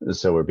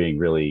 So we're being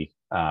really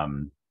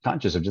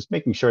conscious of just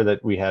making sure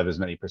that we have as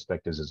many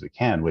perspectives as we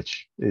can,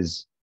 which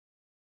is,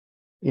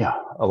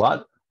 a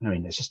lot. I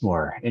mean, it's just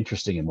more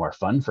interesting and more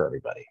fun for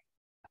everybody.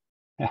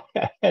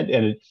 and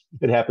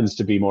it happens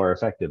to be more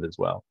effective as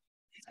well.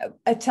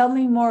 Tell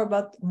me more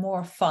about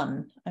more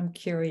fun. I'm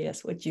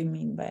curious what you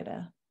mean by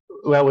that.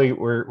 Well,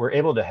 we're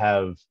able to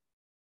have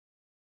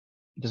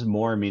just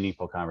more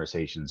meaningful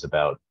conversations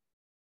about,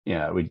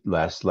 we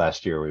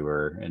last year we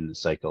were in the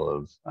cycle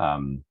of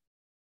kind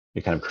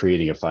of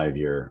creating a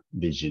 5-year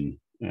vision,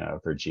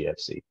 for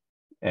GFC,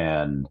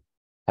 and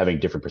having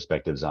different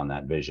perspectives on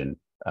that vision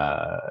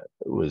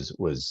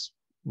was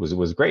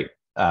great.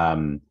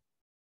 And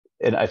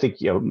I think,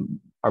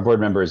 our board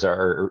members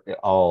are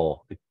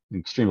all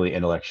extremely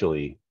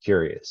intellectually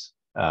curious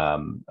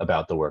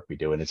about the work we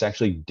do, and it's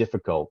actually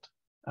difficult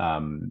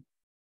to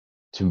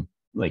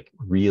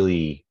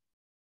really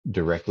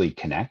directly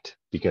connect,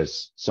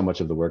 because so much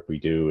of the work we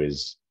do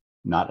is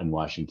not in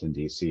Washington,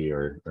 D.C.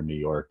 or New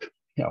York.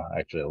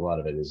 Actually, a lot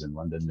of it is in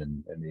London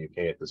and the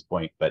UK at this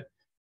point, but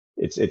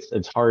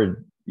it's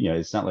hard.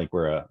 It's not like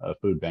we're a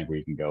food bank where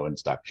you can go and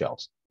stock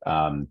shelves.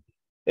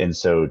 And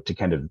so to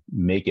kind of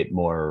make it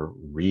more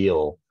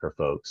real for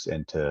folks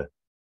and to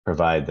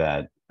provide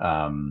that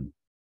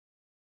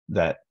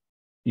that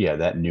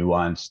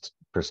nuanced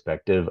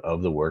perspective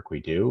of the work we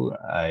do,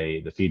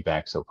 the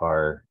feedback so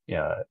far,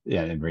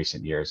 in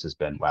recent years has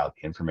been, wow,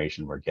 the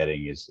information we're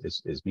getting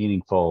is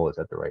meaningful, it's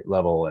at the right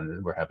level,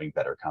 and we're having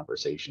better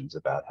conversations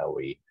about how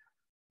we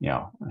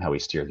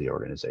steer the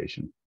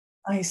organization.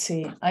 I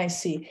see.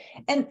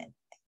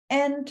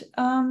 And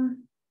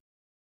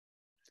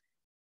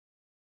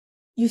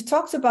you've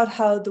talked about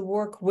how the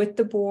work with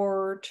the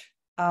board,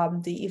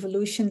 the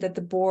evolution that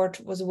the board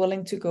was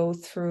willing to go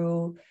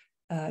through,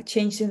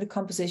 changing the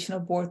composition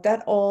of board,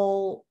 that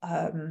all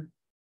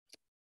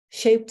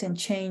shaped and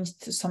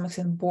changed to some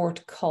extent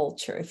board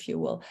culture, if you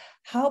will.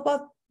 How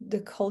about the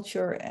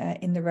culture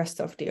in the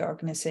rest of the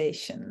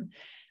organization?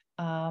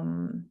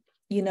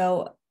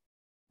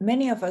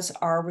 Many of us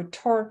are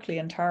rhetorically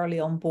entirely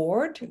on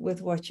board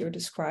with what you're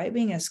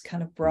describing as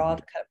kind of broad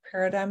kind of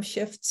paradigm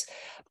shifts.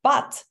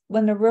 But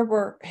when the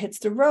rubber hits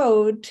the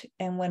road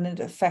and when it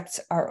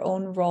affects our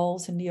own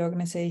roles in the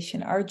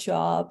organization, our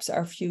jobs,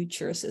 our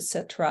futures,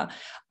 etc.,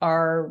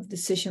 our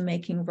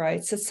decision-making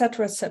rights,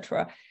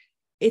 etc.,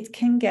 it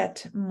can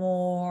get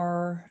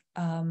more,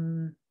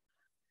 the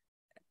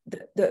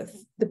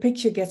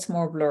picture gets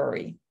more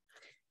blurry.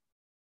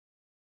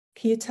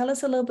 Can you tell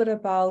us a little bit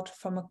about,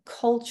 from a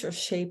culture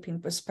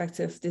shaping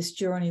perspective, this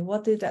journey?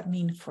 What did that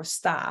mean for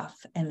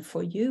staff and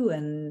for you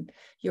and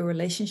your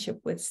relationship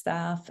with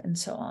staff and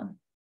so on?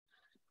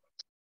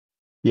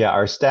 Yeah,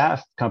 our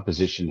staff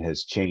composition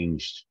has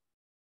changed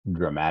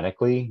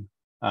dramatically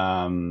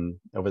over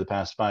the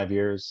past 5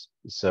 years.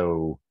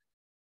 So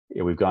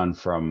we've gone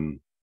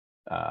from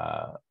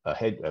a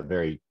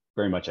very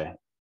much a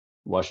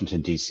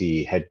Washington,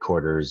 D.C.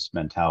 headquarters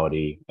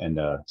mentality and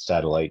a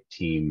satellite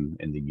team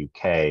in the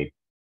UK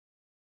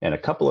and a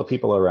couple of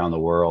people around the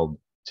world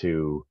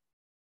to,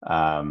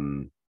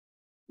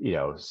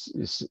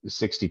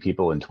 60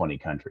 people in 20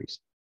 countries,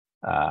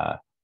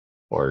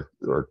 or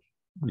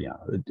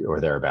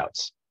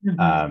thereabouts.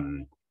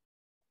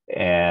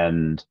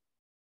 And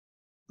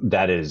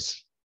that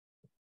is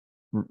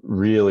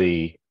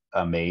really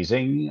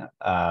amazing,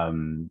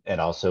 and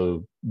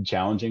also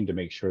challenging to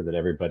make sure that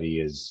everybody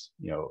is,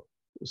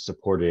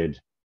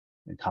 supported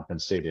and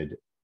compensated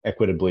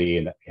equitably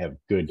and have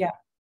good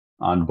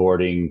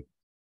onboarding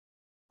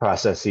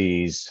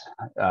processes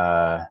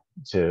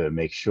to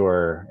make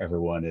sure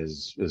everyone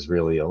is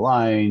really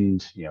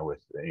aligned, with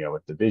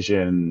the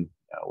vision,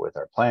 with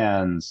our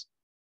plans,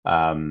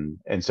 and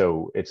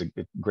so it's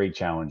great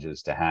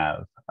challenges to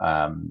have,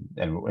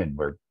 and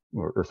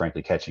we're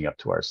frankly catching up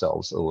to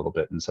ourselves a little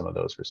bit in some of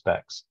those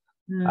respects.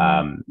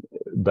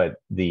 But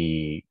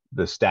the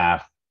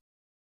staff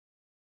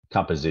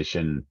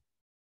composition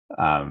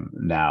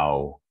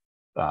now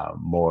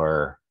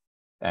more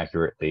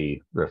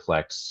accurately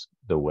reflects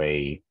the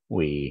way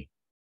we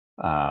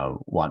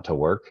want to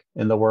work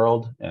in the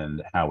world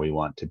and how we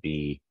want to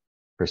be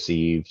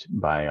perceived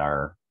by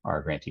our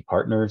grantee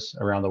partners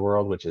around the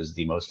world, which is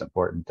the most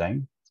important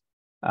thing.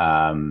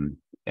 And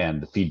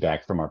the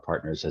feedback from our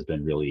partners has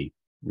been really,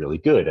 really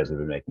good as we've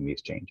been making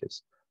these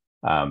changes.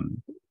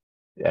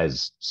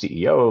 As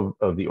CEO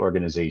of the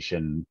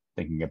organization,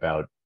 thinking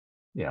about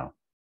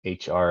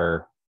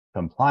HR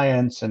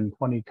compliance in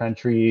 20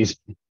 countries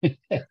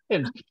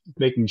and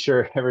making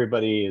sure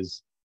everybody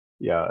is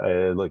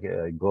globally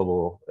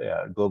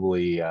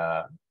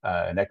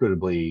and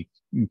equitably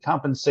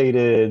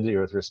compensated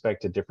with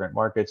respect to different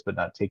markets, but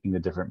not taking the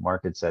different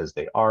markets as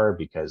they are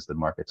because the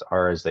markets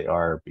are as they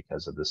are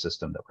because of the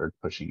system that we're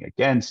pushing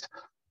against.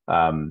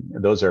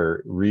 Those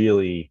are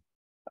really,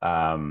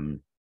 in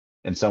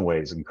some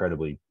ways,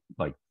 incredibly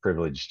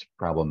privileged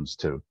problems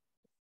to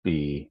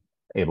be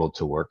able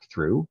to work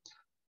through.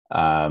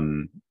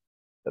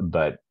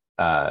 But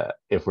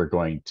if we're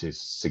going to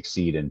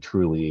succeed and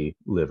truly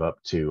live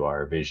up to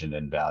our vision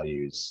and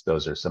values,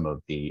 those are some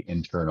of the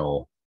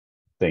internal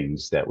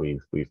things that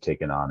we've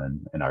taken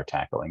on and are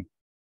tackling.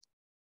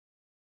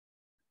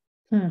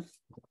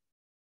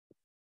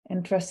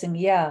 Interesting.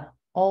 Yeah,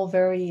 all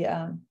very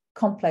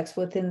complex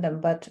within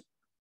them. But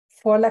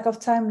for lack of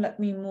time, let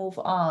me move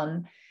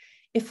on.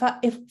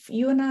 If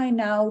you and I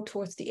now,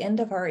 towards the end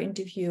of our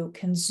interview,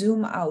 can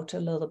zoom out a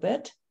little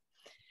bit.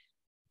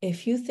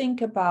 If you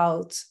think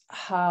about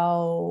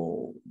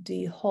how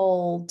the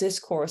whole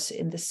discourse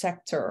in the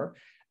sector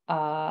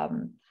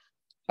around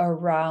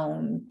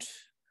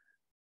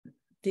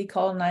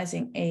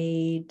decolonizing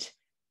aid,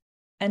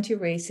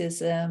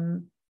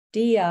 anti-racism,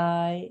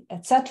 DI,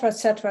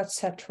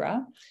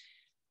 etc.,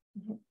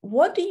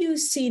 what do you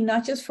see,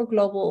 not just for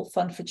Global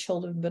Fund for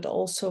Children, but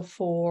also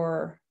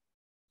for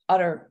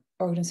other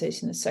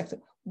organizations in the sector?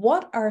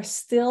 What are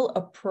still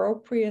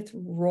appropriate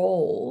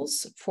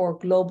roles for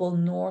Global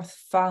North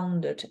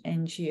founded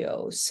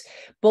NGOs,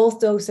 both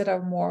those that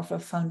are more of a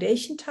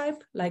foundation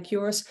type like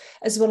yours,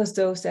 as well as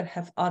those that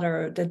have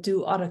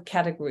do other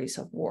categories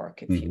of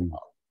work, if you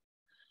will?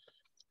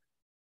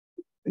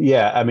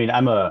 Yeah, I mean,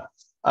 I'm a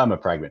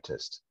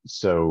pragmatist,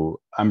 so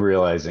I'm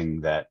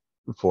realizing that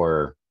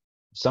for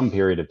some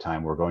period of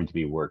time we're going to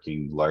be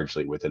working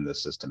largely within the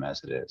system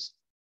as it is,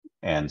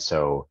 and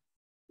so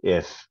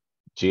if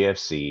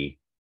GFC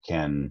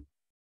can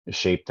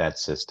shape that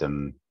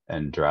system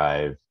and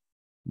drive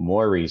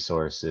more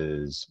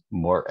resources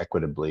more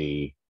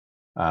equitably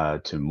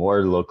to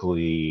more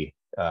locally,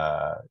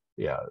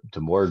 to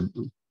more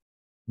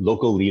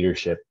local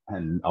leadership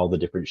and all the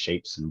different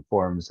shapes and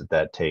forms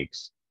that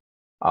takes,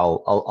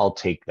 I'll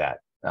take that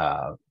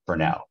for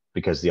now,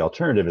 because the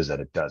alternative is that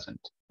it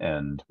doesn't,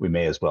 and we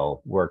may as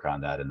well work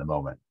on that in the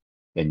moment.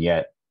 And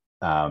yet,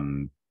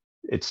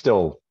 it's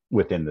still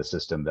within the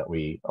system that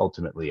we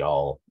ultimately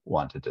all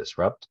want to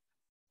disrupt.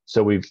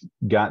 So we've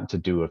gotten to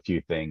do a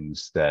few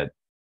things that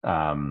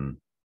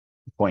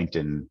point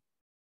in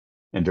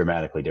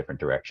dramatically different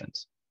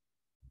directions.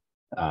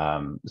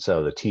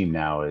 So the team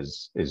now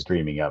is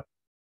dreaming up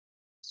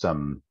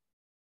some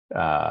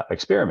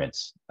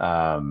experiments,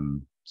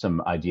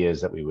 some ideas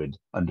that we would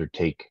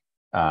undertake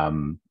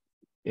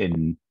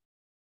in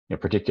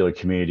particular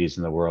communities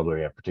in the world where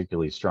we have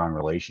particularly strong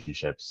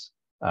relationships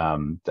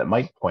that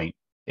might point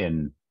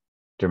in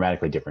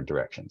dramatically different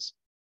directions.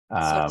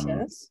 Such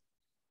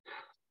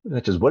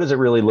as, what does it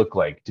really look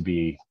like to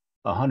be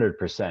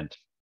 100%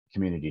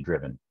 community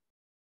driven,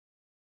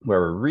 where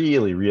we're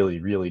really,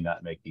 really, really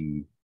not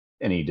making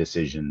any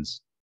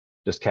decisions,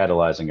 just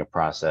catalyzing a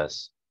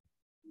process,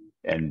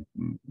 and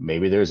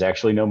maybe there's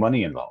actually no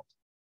money involved.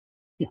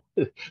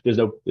 There's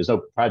no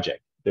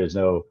project. There's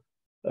no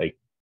like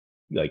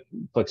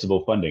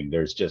flexible funding.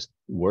 There's just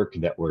work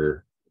that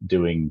we're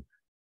doing,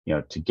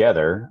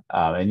 together.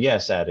 And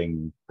yes,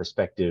 adding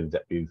perspective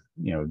that we've,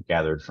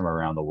 gathered from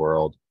around the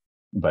world,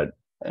 but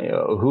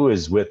who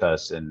is with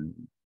us and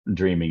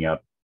dreaming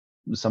up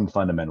some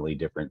fundamentally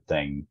different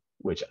thing,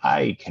 which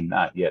I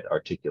cannot yet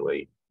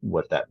articulate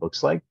what that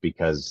looks like,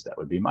 because that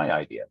would be my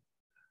idea.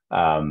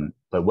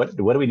 But what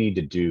do we need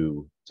to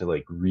do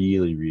to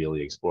really,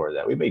 really explore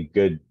that? We made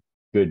good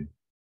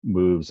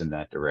moves in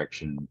that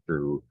direction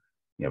through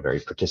very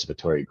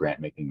participatory grant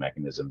making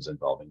mechanisms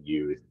involving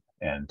youth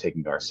and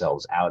taking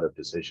ourselves out of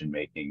decision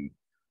making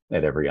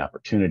at every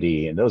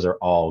opportunity. And those are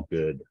all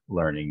good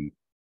learning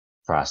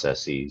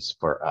processes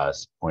for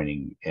us,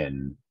 pointing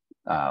in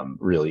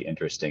really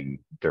interesting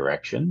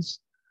directions.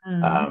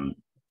 And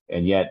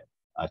yet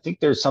I think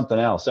there's something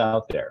else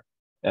out there,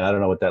 and I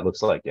don't know what that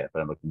looks like yet,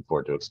 but I'm looking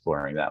forward to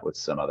exploring that with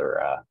some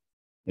other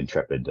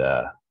intrepid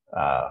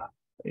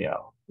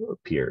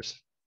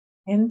peers.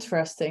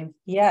 Interesting.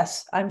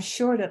 Yes, I'm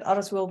sure that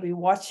others will be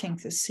watching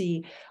to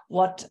see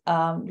what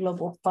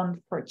Global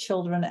Fund for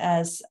Children,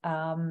 as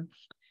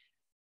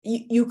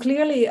you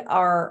clearly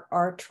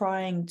are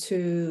trying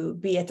to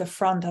be at the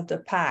front of the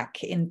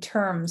pack in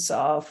terms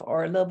of,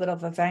 or a little bit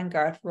of a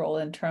vanguard role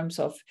in terms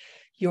of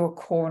your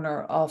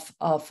corner of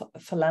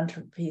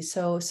philanthropy.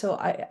 So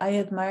I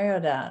admire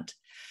that.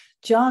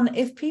 John,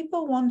 if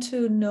people want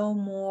to know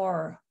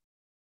more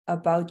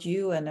about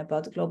you and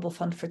about the Global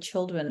Fund for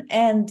Children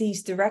and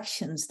these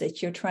directions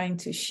that you're trying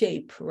to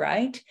shape,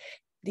 right?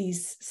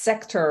 These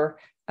sector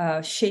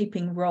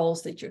shaping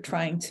roles that you're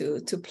trying to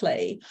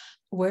play,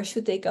 where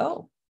should they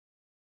go?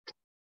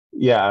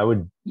 Yeah, I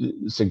would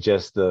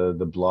suggest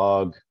the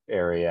blog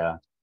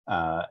area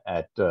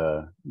at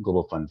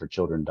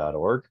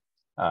globalfundforchildren.org.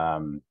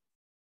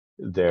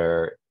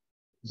 There's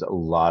a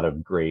lot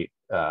of great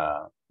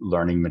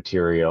learning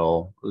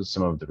material,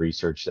 some of the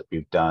research that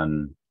we've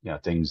done,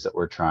 things that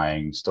we're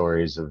trying,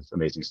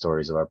 amazing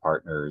stories of our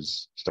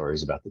partners,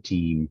 stories about the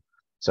team.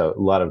 So a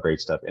lot of great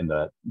stuff in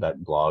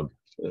that blog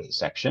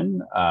section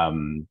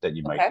that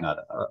you might not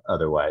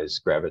otherwise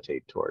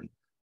gravitate toward.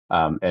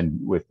 And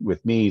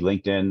with me,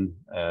 LinkedIn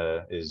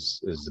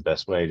is the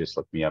best way. Just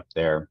look me up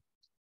there.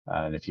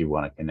 And if you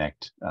want to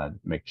connect,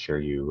 make sure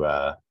you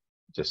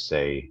just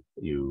say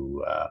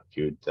you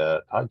viewed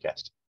the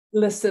podcast.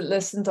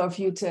 Listened or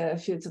viewed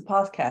the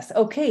podcast.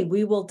 Okay,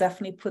 we will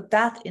definitely put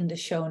that in the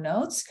show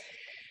notes.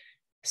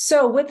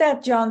 So with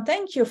that, John,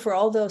 thank you for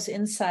all those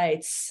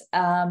insights.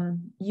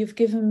 You've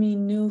given me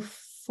new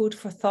food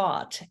for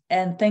thought.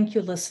 And thank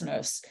you,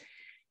 listeners.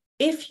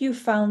 If you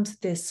found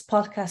this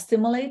podcast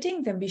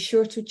stimulating, then be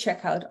sure to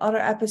check out other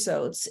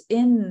episodes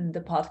in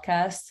the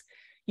podcast.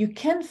 You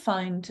can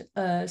find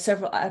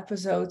several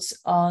episodes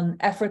on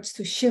efforts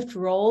to shift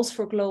roles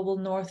for Global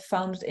North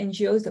founded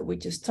NGOs that we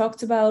just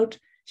talked about.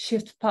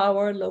 Shift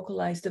power,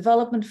 localized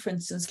development. For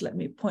instance, let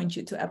me point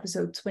you to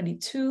episode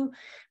 22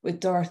 with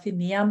Dorothy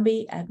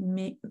Miambi at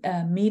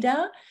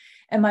MEDA.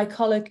 And my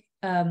colleague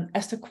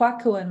Esther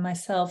Kwako and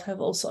myself have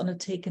also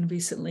undertaken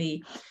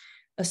recently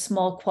a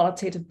small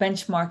qualitative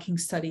benchmarking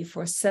study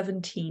for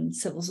 17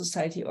 civil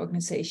society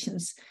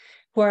organizations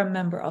who are a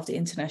member of the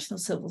International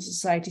Civil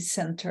Society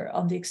Center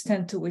on the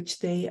extent to which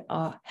they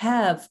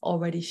have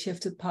already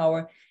shifted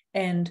power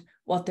and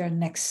what their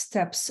next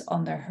steps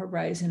on their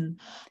horizon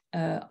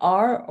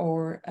are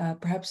or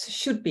perhaps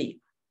should be.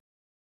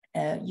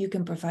 You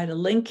can provide a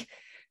link,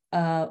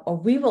 or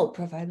we will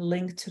provide a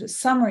link to the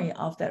summary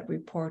of that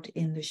report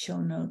in the show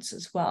notes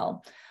as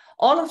well.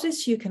 All of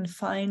this you can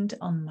find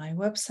on my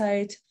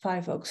website,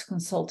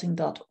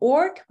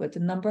 fiveoaksconsulting.org with the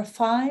number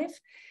 5,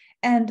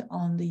 and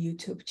on the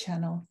YouTube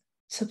channel.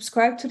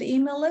 Subscribe to the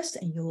email list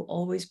and you'll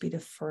always be the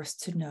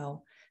first to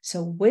know.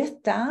 So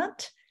with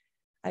that,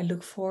 I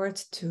look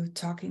forward to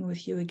talking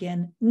with you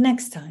again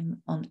next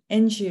time on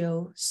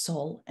NGO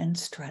Soul and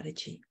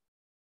Strategy.